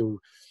 and then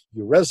you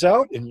res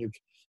out, and you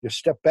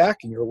step back,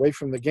 and you're away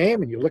from the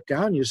game, and you look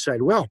down, and you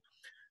decide, well,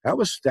 that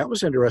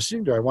was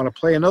interesting. Do I want to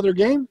play another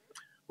game?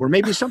 Or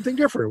maybe something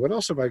different. What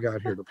else have I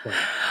got here to play?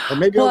 Or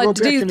maybe I'll go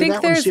back into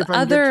that one and see if I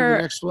can get to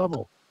the next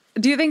level.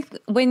 Do you think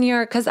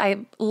because I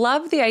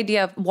love the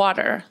idea of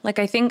water. Like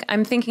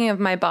I'm thinking of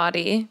my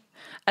body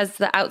as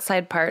the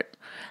outside part,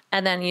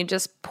 and then you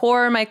just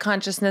pour my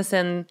consciousness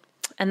in,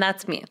 and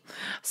that's me.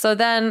 So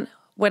then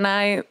when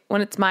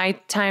it's my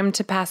time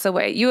to pass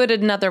away, you had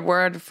another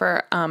word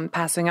for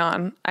passing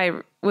on.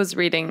 I was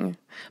reading,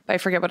 but I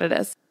forget what it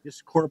is.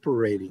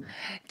 Discorporating.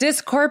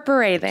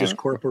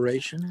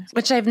 Discorporation.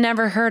 Which I've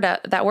never heard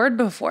that word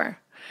before.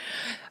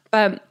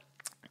 But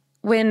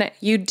when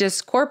you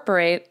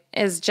discorporate,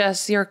 is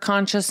just your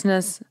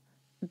consciousness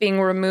being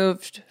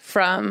removed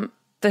from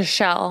the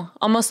shell,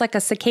 almost like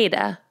a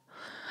cicada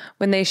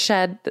when they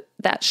shed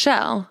that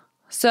shell.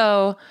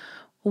 So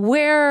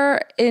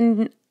where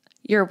in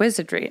your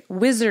wizardry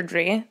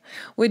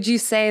would you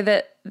say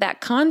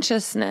that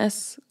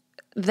consciousness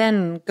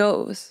then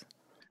goes?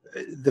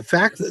 The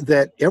fact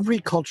that every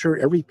culture,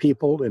 every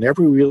people, and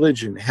every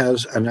religion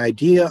has an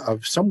idea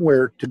of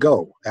somewhere to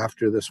go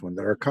after this one,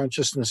 that our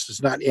consciousness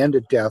does not end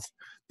at death.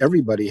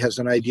 Everybody has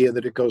an idea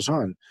that it goes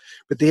on,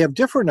 but they have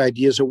different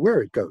ideas of where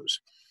it goes.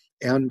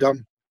 And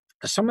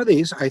some of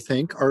these, I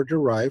think, are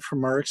derived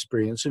from our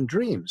experience in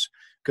dreams,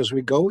 because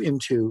we go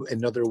into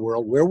another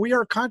world where we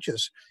are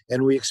conscious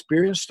and we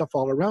experience stuff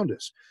all around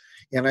us.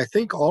 And I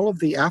think all of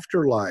the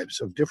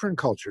afterlives of different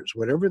cultures,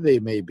 whatever they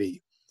may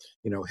be,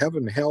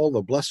 heaven, hell,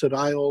 the Blessed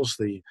Isles,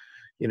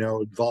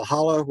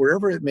 Valhalla,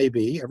 wherever it may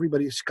be,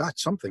 everybody's got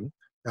something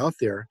out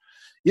there.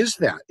 Is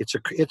that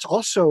it's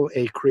also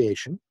a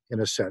creation, in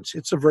a sense.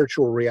 It's a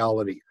virtual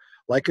reality,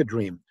 like a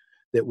dream,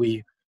 that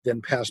we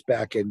then pass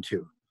back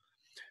into.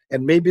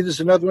 And maybe there's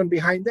another one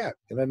behind that,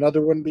 and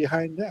another one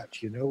behind that.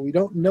 We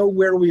don't know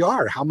where we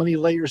are. How many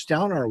layers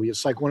down are we?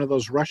 It's like one of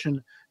those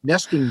Russian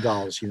nesting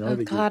dolls,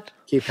 that you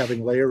keep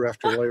having layer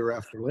after layer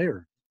after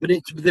layer. But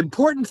the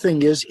important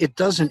thing is it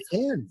doesn't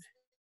end.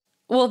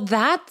 Well,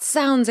 that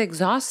sounds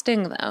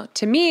exhausting, though.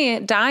 To me,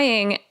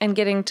 dying and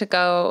getting to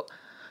go,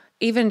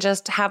 even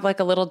just have like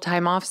a little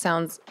time off,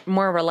 sounds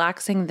more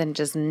relaxing than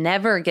just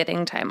never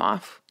getting time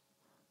off.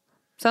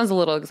 Sounds a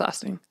little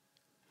exhausting.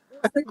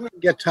 I think we can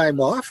get time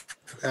off.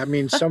 I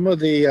mean, some of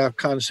the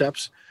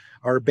concepts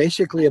are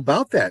basically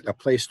about that, a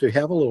place to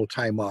have a little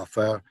time off,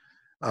 a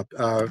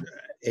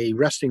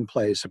resting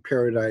place, a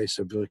paradise,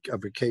 a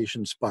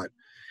vacation spot.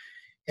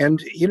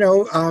 And,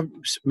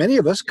 many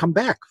of us come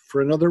back for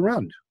another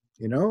run.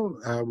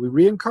 We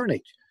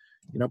reincarnate.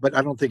 But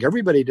I don't think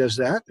everybody does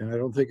that, and I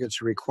don't think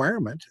it's a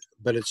requirement,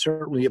 but it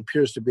certainly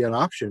appears to be an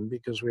option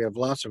because we have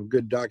lots of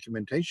good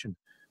documentation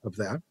of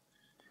that.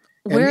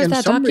 Where is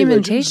that some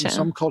documentation?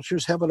 Some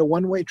cultures have it a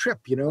one-way trip,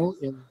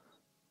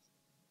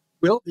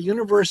 Well, the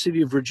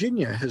University of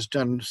Virginia has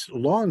done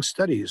long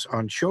studies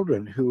on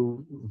children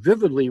who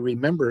vividly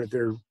remember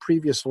their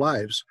previous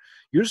lives,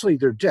 usually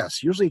their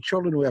deaths, usually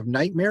children who have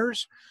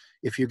nightmares.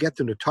 If you get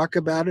them to talk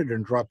about it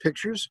and draw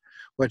pictures,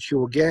 what you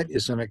will get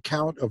is an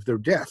account of their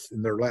death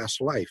in their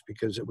last life,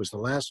 because it was the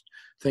last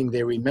thing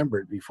they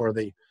remembered before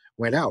they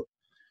went out.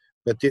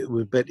 But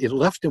it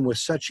left them with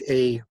such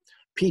a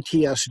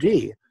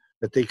PTSD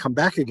that they come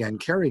back again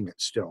carrying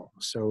it still.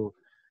 So,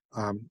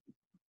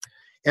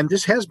 and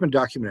this has been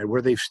documented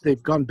where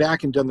they've gone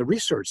back and done the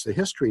research, the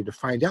history, to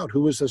find out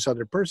who was this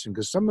other person,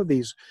 because some of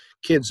these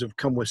kids have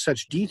come with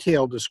such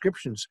detailed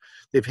descriptions.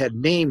 They've had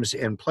names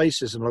and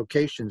places and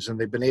locations, and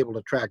they've been able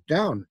to track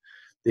down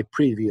the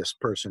previous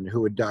person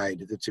who had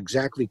died. That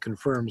exactly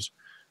confirms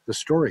the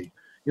story.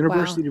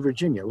 University of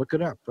Virginia, look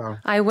it up.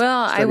 I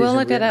will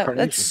look it up.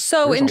 It's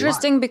so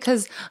interesting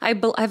because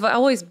I've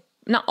always,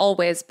 not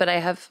always, but I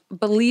have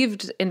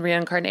believed in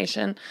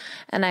reincarnation,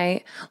 and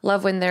I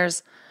love when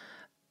there's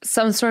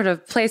some sort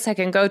of place I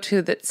can go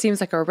to that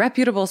seems like a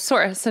reputable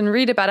source and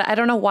read about it. I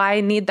don't know why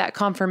I need that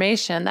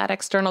confirmation, that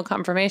external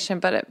confirmation,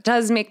 but it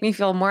does make me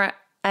feel more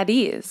at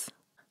ease.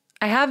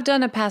 I have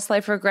done a past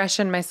life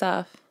regression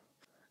myself.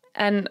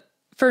 And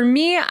for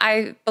me,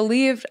 I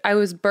believed I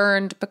was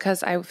burned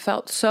because I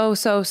felt so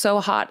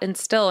hot. And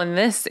still in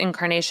this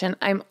incarnation,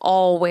 I'm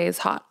always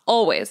hot,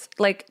 always.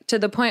 Like to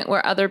the point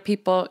where other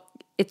people,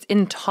 it's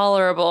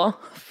intolerable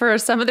for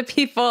some of the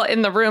people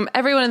in the room,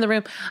 everyone in the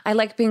room. I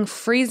like being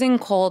freezing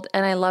cold,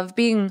 and I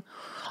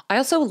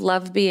also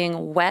love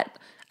being wet.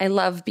 I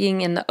love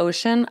being in the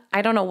ocean.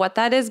 I don't know what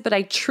that is, but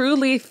I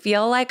truly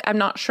feel like, I'm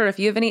not sure if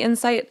you have any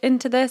insight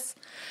into this,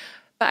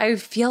 but I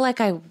feel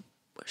like I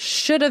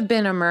should have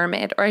been a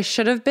mermaid, or I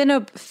should have been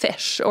a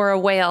fish or a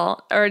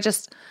whale, or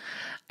just,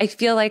 I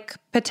feel like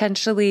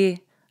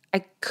potentially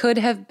I could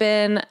have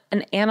been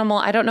an animal.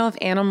 I don't know if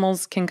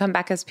animals can come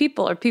back as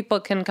people or people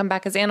can come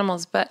back as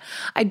animals, but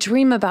I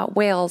dream about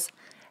whales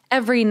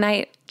every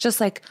night,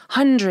 just like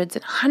hundreds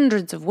and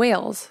hundreds of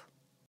whales.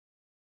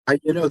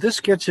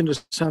 This gets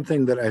into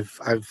something that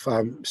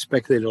I've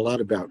speculated a lot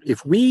about.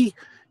 If we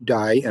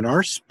die and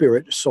our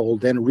spirit soul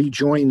then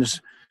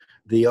rejoins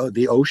the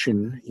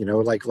ocean,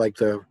 like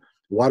the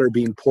water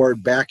being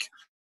poured back,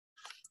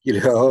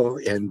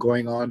 and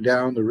going on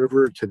down the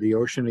river to the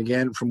ocean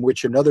again, from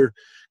which another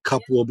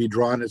cup will be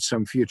drawn at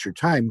some future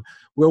time.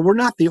 Well, we're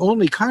not the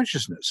only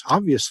consciousness,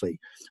 obviously.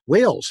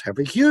 Whales have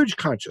a huge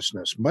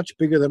consciousness, much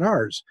bigger than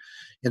ours.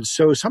 And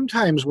so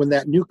sometimes when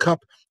that new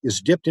cup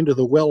is dipped into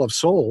the well of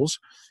souls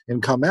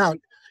and come out,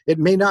 it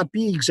may not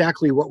be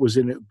exactly what was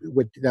in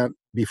it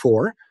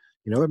before.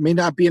 It may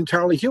not be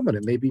entirely human.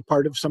 It may be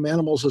part of some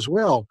animals as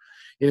well.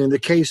 And in the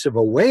case of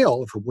a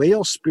whale, if a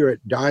whale spirit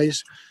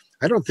dies,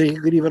 I don't think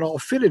it could even all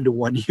fit into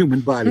one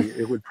human body.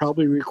 It would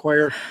probably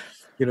require,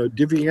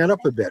 divvying it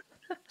up a bit.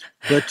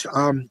 But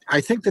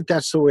I think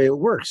that's the way it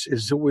works,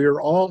 is that we're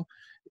all,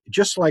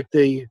 just like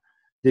the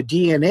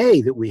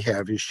DNA that we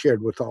have is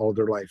shared with all of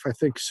their life. I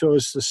think so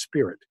is the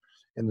spirit.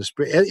 And the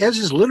spirit, as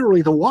is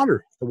literally the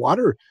water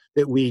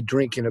that we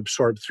drink and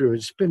absorb through.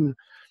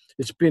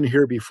 It's been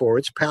here before.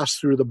 It's passed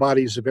through the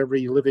bodies of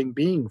every living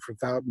being for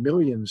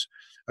millions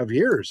of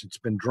years. It's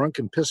been drunk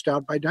and pissed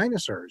out by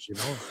dinosaurs,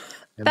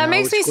 And that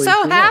makes me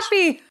so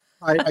happy.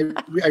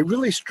 I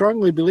really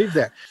strongly believe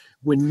that.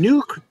 When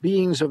new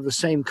beings of the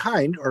same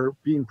kind are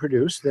being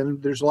produced, then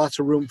there's lots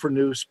of room for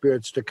new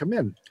spirits to come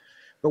in.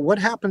 But what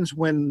happens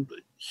when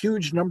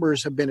huge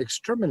numbers have been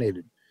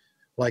exterminated,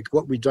 like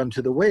what we've done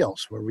to the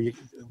whales, where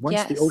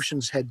the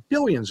oceans had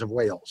billions of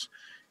whales,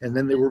 and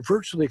then they were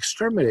virtually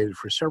exterminated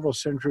for several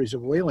centuries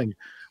of whaling?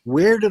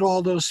 Where did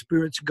all those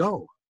spirits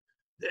go?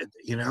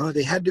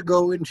 They had to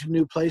go into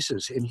new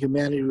places, and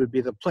humanity would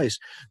be the place.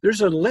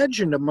 There's a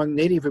legend among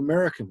Native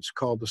Americans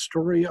called the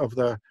story of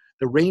the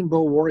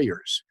Rainbow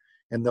Warriors.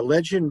 And the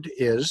legend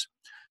is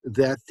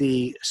that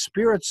the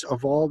spirits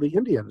of all the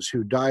Indians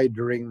who died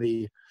during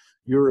the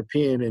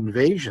European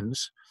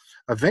invasions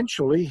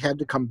eventually had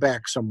to come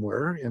back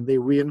somewhere, and they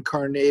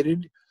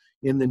reincarnated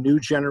in the new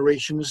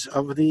generations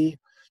of the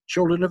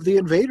children of the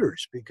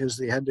invaders, because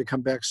they had to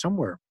come back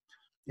somewhere.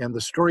 And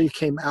the story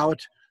came out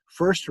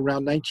first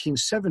around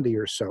 1970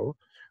 or so,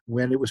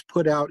 when it was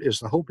put out as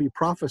the Hopi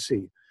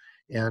prophecy.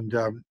 And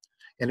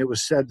it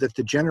was said that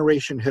the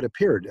generation had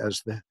appeared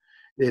as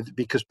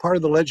because part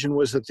of the legend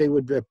was that they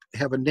would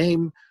have a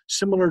name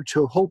similar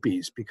to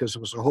Hopis, because it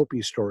was a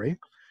Hopi story,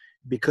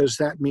 because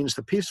that means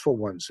the peaceful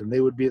ones, and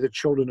they would be the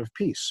children of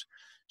peace.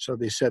 So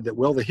they said that,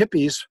 well, the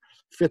hippies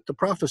fit the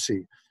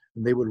prophecy,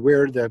 and they would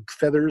wear the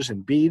feathers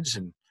and beads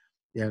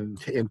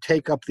and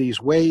take up these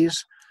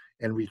ways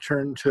and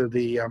return to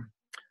the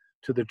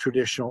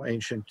traditional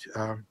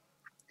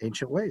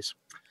ancient ways.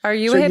 Are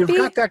you so a hippie? You've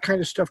got that kind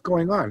of stuff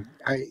going on.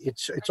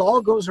 It's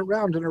all goes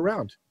around and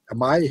around.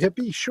 Am I a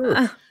hippie?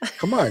 Sure.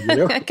 Come on, you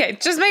know. Okay,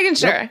 just making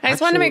sure. Yep, I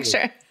just want to make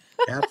sure.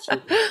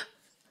 Absolutely.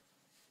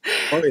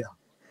 Oh yeah.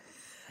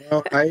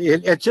 Well,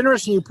 it's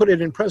interesting you put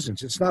it in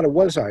presence. It's not a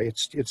was I.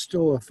 It's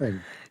still a thing.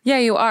 Yeah,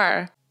 you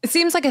are. It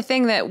seems like a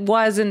thing that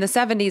was in the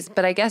 70s,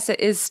 but I guess it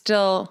is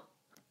still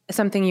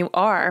something you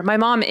are. My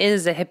mom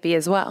is a hippie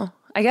as well.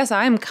 I guess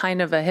I'm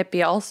kind of a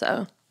hippie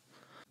also.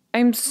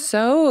 I'm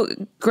so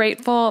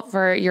grateful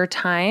for your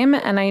time,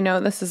 and I know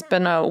this has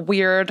been a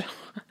weird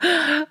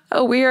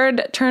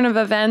turn of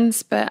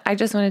events, but I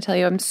just want to tell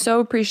you I'm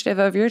so appreciative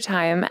of your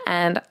time,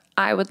 and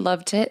I would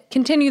love to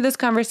continue this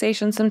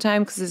conversation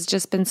sometime because it's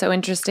just been so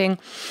interesting.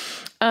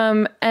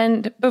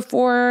 And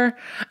before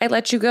I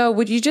let you go,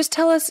 would you just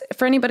tell us,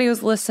 for anybody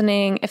who's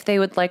listening, if they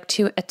would like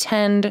to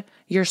attend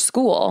your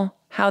school,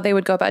 how they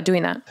would go about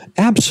doing that?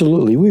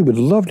 Absolutely. We would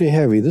love to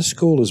have you. This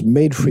school is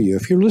made for you.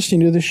 If you're listening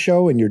to this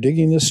show and you're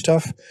digging this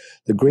stuff,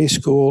 the Gray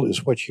School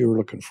is what you're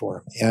looking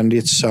for. And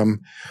it's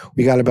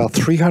we got about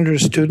 300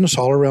 students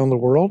all around the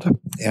world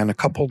and a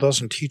couple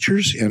dozen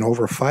teachers in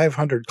over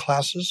 500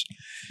 classes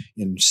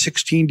in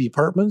 16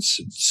 departments,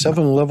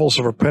 7 levels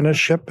of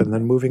apprenticeship, and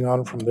then moving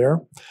on from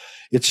there.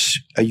 It's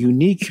a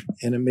unique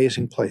and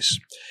amazing place.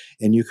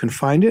 And you can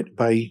find it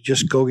by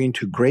just going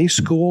to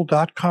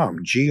grayschool.com,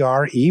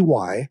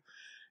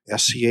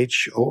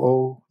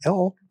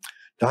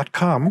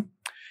 GREYSCHOOL.com,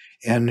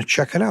 and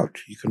check it out.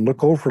 You can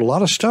look over a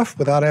lot of stuff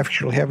without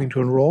actually having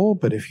to enroll,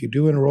 but if you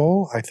do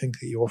enroll, I think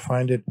that you will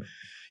find it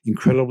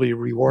incredibly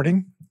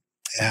rewarding,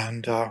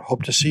 and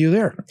hope to see you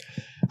there.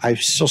 I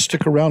still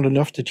stick around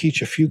enough to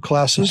teach a few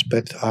classes,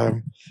 but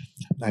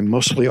I'm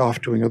mostly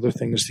off doing other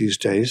things these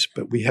days.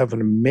 But we have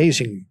an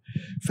amazing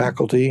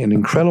faculty and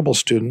incredible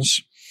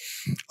students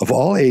of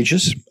all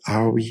ages.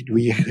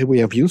 We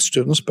have youth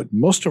students, but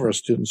most of our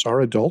students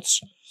are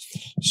adults.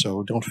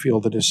 So don't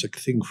feel that it's a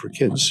thing for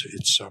kids.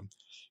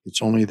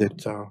 It's only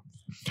that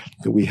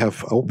we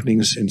have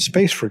openings in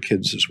space for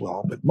kids as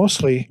well, but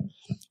mostly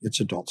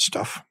it's adult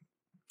stuff.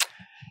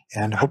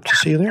 And hope to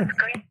see you there.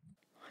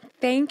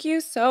 Thank you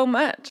so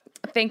much.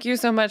 Thank you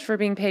so much for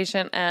being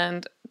patient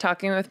and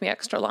talking with me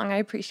extra long. I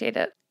appreciate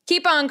it.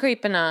 Keep on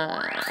creeping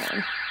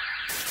on.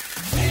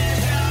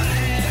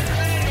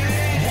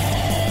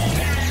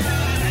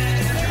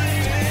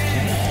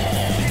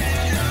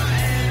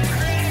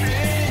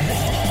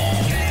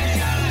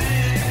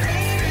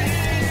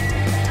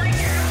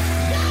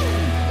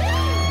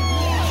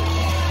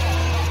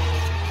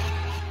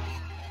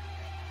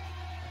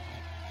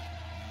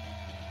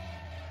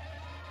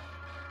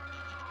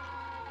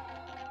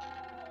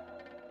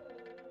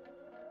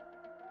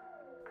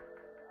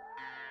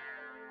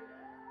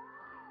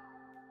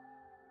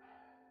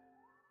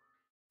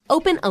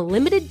 Open a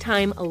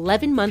limited-time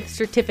 11-month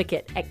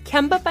certificate at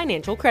Kemba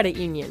Financial Credit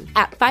Union.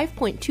 At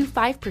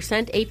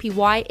 5.25%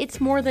 APY,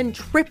 it's more than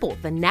triple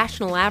the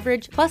national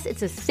average, plus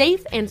it's a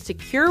safe and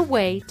secure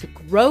way to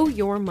grow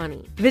your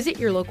money. Visit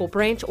your local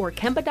branch or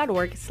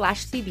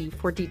kemba.org/cb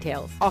for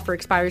details. Offer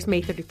expires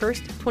May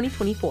 31st,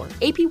 2024.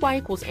 APY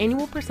equals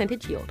annual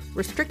percentage yield.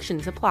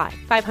 Restrictions apply.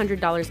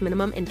 $500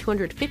 minimum and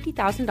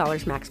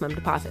 $250,000 maximum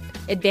deposit.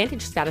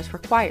 Advantage status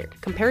required.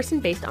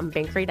 Comparison based on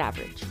bank rate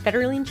average.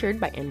 Federally insured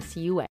by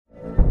NCUA.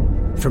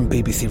 From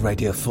BBC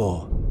Radio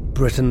 4,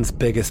 Britain's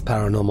biggest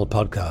paranormal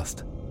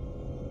podcast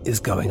is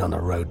going on a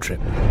road trip.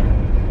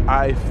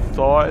 I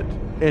thought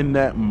in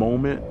that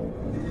moment,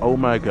 oh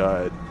my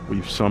God,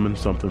 we've summoned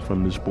something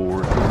from this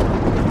board.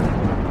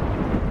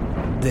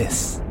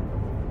 This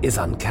is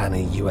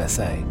Uncanny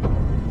USA.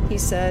 He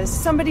says,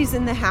 somebody's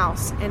in the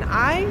house, and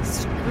I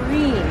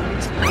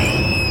screamed.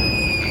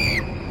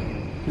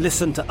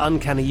 Listen to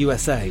Uncanny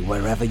USA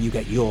wherever you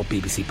get your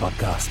BBC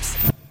podcasts,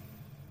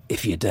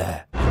 if you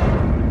dare.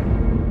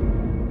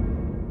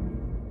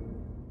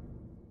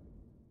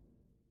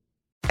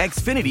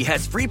 Xfinity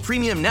has free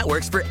premium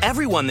networks for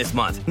everyone this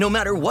month, no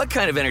matter what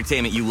kind of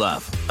entertainment you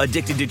love.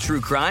 Addicted to true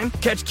crime?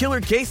 Catch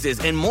killer cases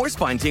and more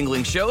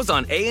spine-tingling shows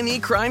on A&E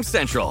Crime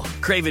Central.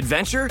 Crave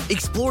adventure?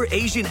 Explore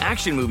Asian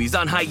action movies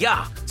on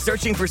Hi-YAH.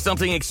 Searching for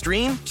something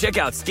extreme? Check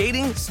out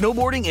skating,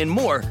 snowboarding, and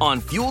more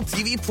on Fuel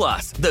TV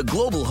Plus, the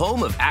global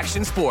home of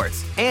action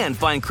sports. And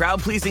find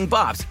crowd-pleasing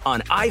bops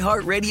on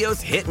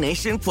iHeartRadio's Hit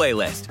Nation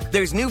playlist.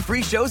 There's new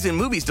free shows and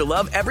movies to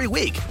love every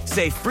week.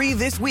 Say free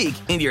this week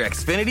in your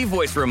Xfinity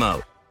voice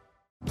remote.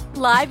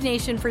 Live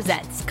Nation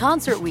presents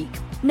Concert Week.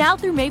 Now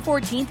through May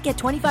 14th, get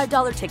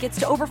 $25 tickets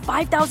to over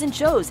 5,000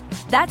 shows.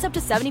 That's up to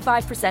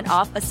 75%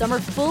 off a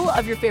summer full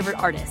of your favorite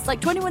artists like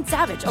 21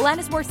 Savage,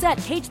 Alanis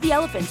Morissette, Cage the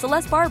Elephant,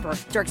 Celeste Barber,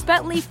 Dierks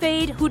Bentley,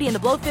 Fade, Hootie and the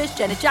Blowfish,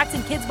 Janet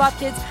Jackson, Kidz Bop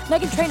Kids,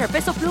 Meghan Trainor,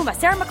 Peso Pluma,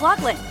 Sarah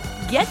McLachlan.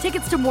 Get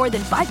tickets to more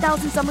than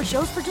 5,000 summer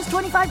shows for just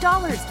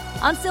 $25.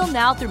 Until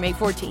now through May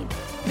 14th.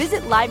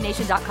 Visit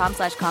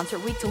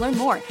LiveNation.com/Concert Week to learn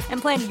more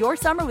and plan your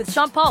summer with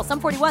Sean Paul,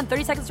 Sum 41,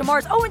 30 Seconds to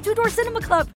Mars, and Two Door Cinema Club.